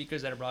of these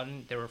speakers that I brought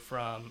in, they were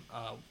from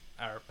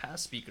our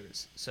past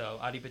speakers. So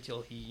Adi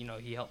Patil,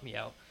 he helped me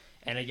out.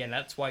 And again,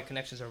 that's why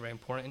connections are very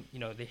important.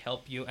 They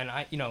help you, and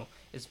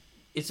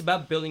it's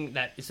about building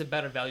that. It's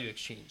about a value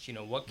exchange.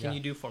 What can Yeah. you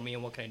do for me,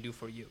 and what can I do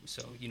for you?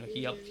 So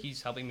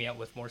he's helping me out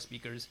with more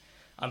speakers.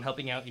 I'm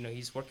helping out.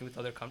 He's working with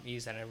other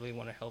companies, and I really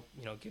want to help.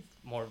 Give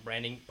more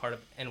branding part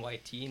of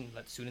NYT and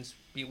let students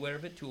be aware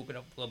of it to open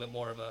up a little bit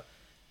more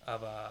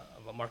of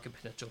a market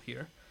potential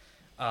here.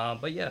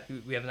 But yeah,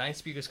 we have 9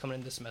 speakers coming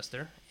in this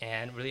semester,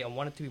 and really I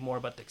want it to be more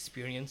about the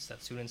experience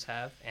that students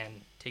have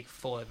and take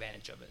full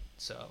advantage of it.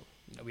 So,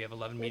 we have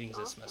 11 meetings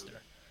this semester.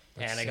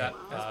 That's And I sick.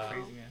 got, That's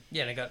crazy, man.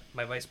 yeah, and I got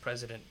my vice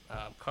president,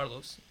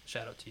 Carlos,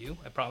 shout out to you,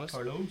 I promise.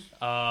 Carlos.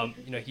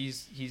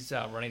 He's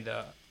running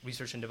the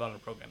research and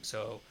development program.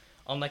 So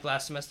unlike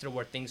last semester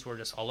where things were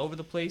just all over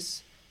the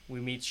place, we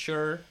made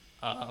sure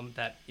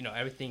that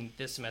everything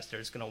this semester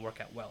is going to work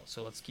out well.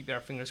 So let's keep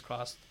our fingers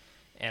crossed,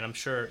 and I'm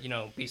sure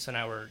based on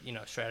our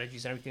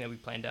strategies and everything that we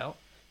planned out,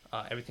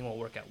 everything will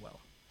work out well.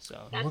 So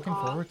I'm That's looking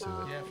forward to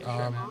awesome. it. Yeah, for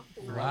sure, man.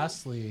 Awesome.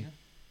 Lastly,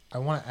 I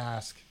want to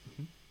ask,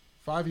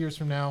 5 years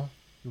from now,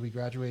 you'll be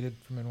graduated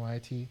from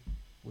NYIT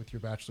with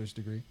your bachelor's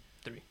degree.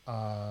 3.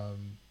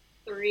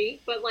 3,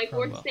 but like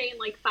we're Well, saying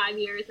like 5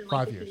 years in 5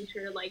 like the years.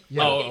 future, like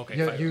Yeah. Oh, okay.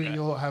 Yeah, fine, okay.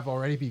 you'll have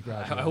already be I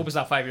graduated. hope it's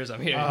not 5 years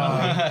I'm here.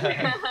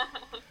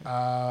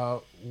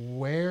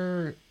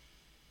 Where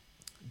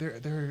there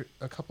are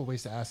a couple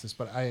ways to ask this,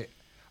 but I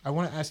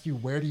want to ask you,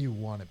 where do you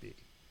want to be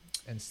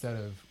instead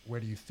of where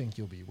do you think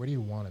you'll be? Where do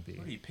you want to be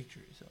Where do you picture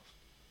yourself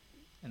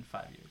in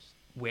 5 years?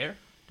 Where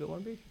do I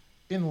want to be?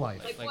 in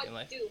life? like Like what in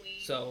life. do we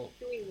So,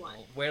 want?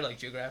 where like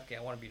geographically,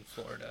 I want to be in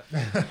Florida.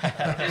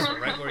 So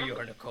right where you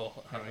are,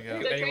 Nicole. There we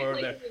go. The Anywhere over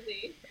there.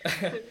 translation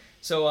would be-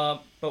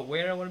 So, but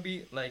where I want to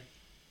be, like,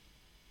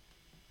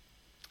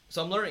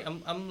 so I'm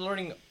learning. I'm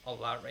learning a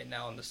lot right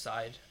now on the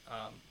side.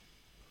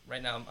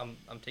 Right now,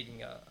 I'm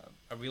taking a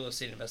real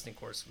estate investing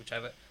course, which I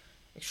have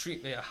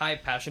a high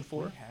passion You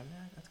for. have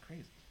that? That's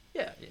crazy.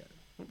 Yeah.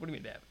 What do you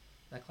mean, Dad?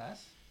 That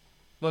class?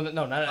 Well,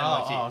 no, not at Oh,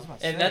 NYT. I was about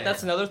to And say.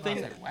 that's another I was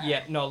thing. like, wow.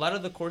 Yeah, no, a lot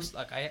of the course,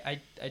 like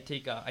I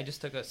take, I just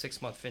took a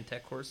 6-month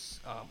fintech course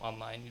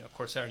online,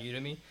 Coursera and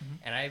Udemy,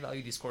 and I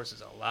value these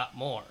courses a lot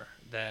more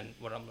than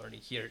what I'm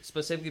learning here,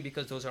 specifically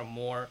because those are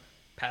more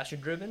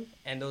passion driven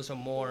and those are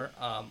more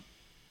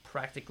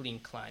practically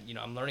inclined.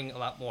 I'm learning a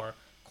lot more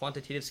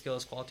quantitative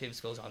skills, qualitative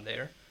skills on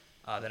there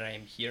than I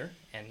am here,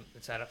 and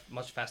it's at a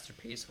much faster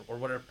pace or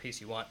whatever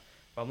pace you want.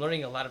 But I'm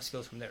learning a lot of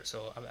skills from there.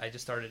 So I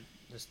just started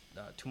just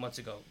 2 months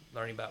ago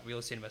learning about real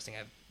estate investing,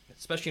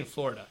 especially in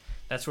Florida.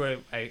 That's where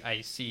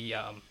I see,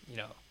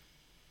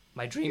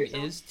 my dream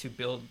Yourself. is to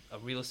build a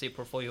real estate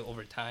portfolio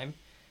over time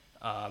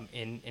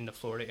in the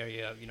Florida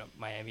area,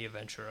 Miami,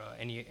 Ventura,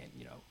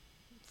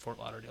 Fort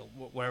Lauderdale,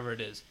 wherever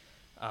it is.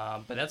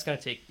 But that's going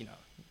to take,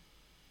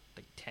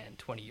 like 10,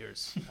 20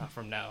 years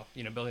from now,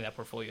 building that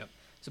portfolio up.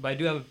 So, but I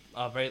do have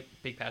a very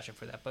big passion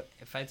for that. But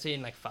if I'd say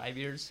in like 5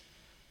 years,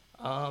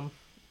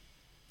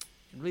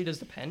 it really does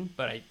depend,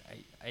 but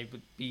I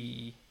would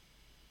be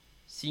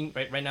seeing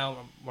right now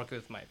I'm working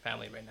with my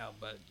family right now,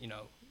 but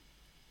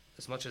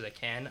as much as I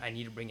can, I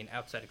need to bring in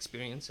outside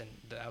experience and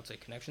the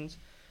outside connections.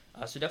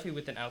 So definitely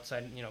with an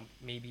outside,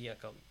 maybe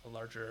like a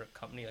larger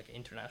company, like an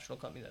international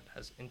company that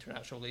has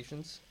international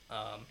relations,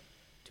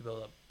 to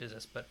build a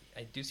business. But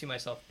I do see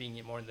myself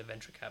being more in the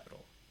venture capital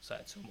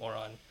side, so more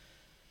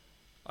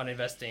on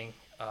investing.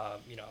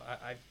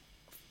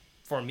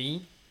 For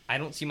me, I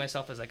don't see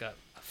myself as like a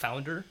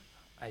founder.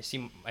 I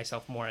see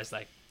myself more as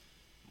like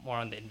more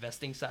on the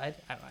investing side.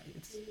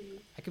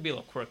 I could be a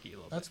little quirky a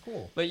little That's bit.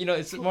 cool. But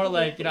it's more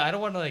like I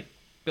don't want to like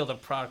build a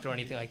product or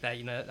anything like that.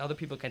 Other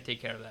people can take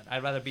care of that.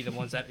 I'd rather be the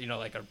ones that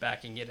like are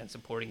backing it and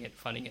supporting it,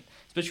 funding it.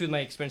 Especially with my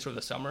experience over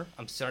the summer,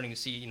 I'm starting to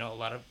see a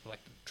lot of like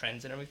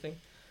trends and everything.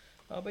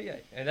 But yeah,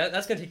 and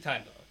that's gonna take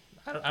time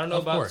though. I don't know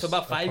Of about course, so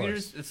about of 5 course.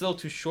 years. It's a little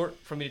too short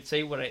for me to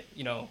say what I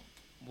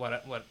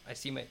what I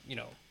see my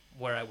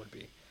where I would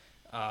be.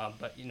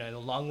 But in the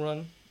long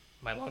run,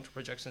 my long-term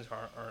projections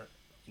are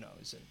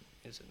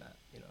is in that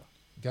You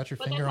got your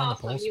But finger that's on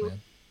awesome. the pulse, You-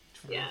 man.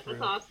 Yeah,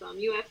 that's awesome.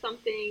 You have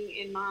something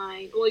in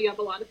mind. Well, you have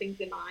a lot of things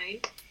in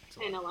mind,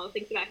 So, and a lot of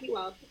things to back you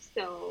up.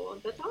 So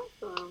that's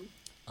awesome.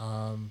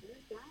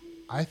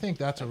 I think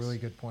that's a really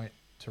good point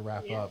to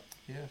wrap Yeah. up.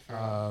 Yeah,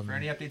 for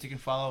any updates, you can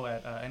follow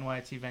at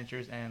NYT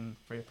Ventures, and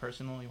for your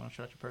personal, you want to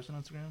shout out your personal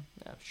Instagram?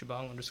 yeah,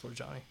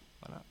 Shabong_Johnny.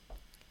 Why not?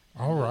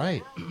 All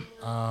right.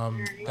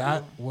 There you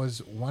That go.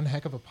 was one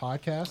heck of a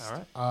podcast. All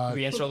right. Uh, Did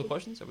we answer all the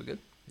questions? Are we good?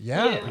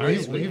 yeah,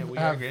 Yeah. we have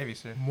have gravy,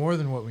 sir. more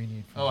than what we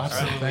need. From Oh, you, so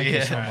absolutely, Thank you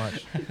yeah.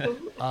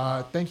 so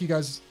much. Thank you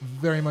guys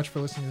very much for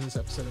listening to this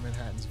episode of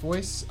Manhattan's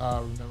Voice.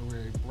 Remember,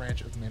 we're a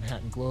branch of the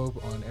Manhattan Globe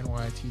on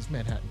NYIT's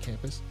Manhattan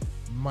campus.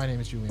 My name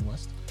is Julian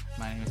West.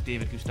 My name is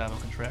David Gustavo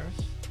Contreras.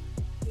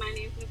 My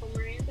name's Nicole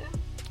Miranda.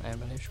 And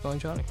my name's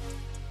Shabong_Johnny.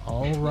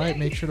 All right,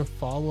 make sure to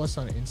follow us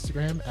on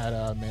Instagram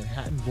at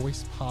Manhattan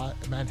Voice Pod,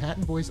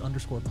 Manhattan Voice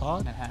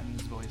 _pod.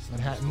 Manhattan's Voice.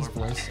 Manhattan's _pod.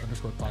 Voice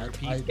 _pod. I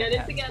repeat, I Get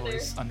it Manhattan's together.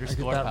 Voice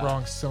get _ that pod.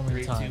 wrong so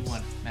many 3, 2, times.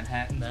 1.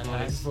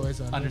 Manhattan's Voice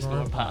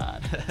 _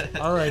 pod.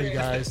 Alrighty,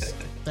 guys.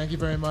 Thank you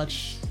very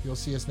much. You'll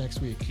see us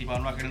next week. Keep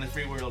on rocking in the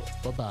free world.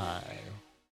 Bye bye.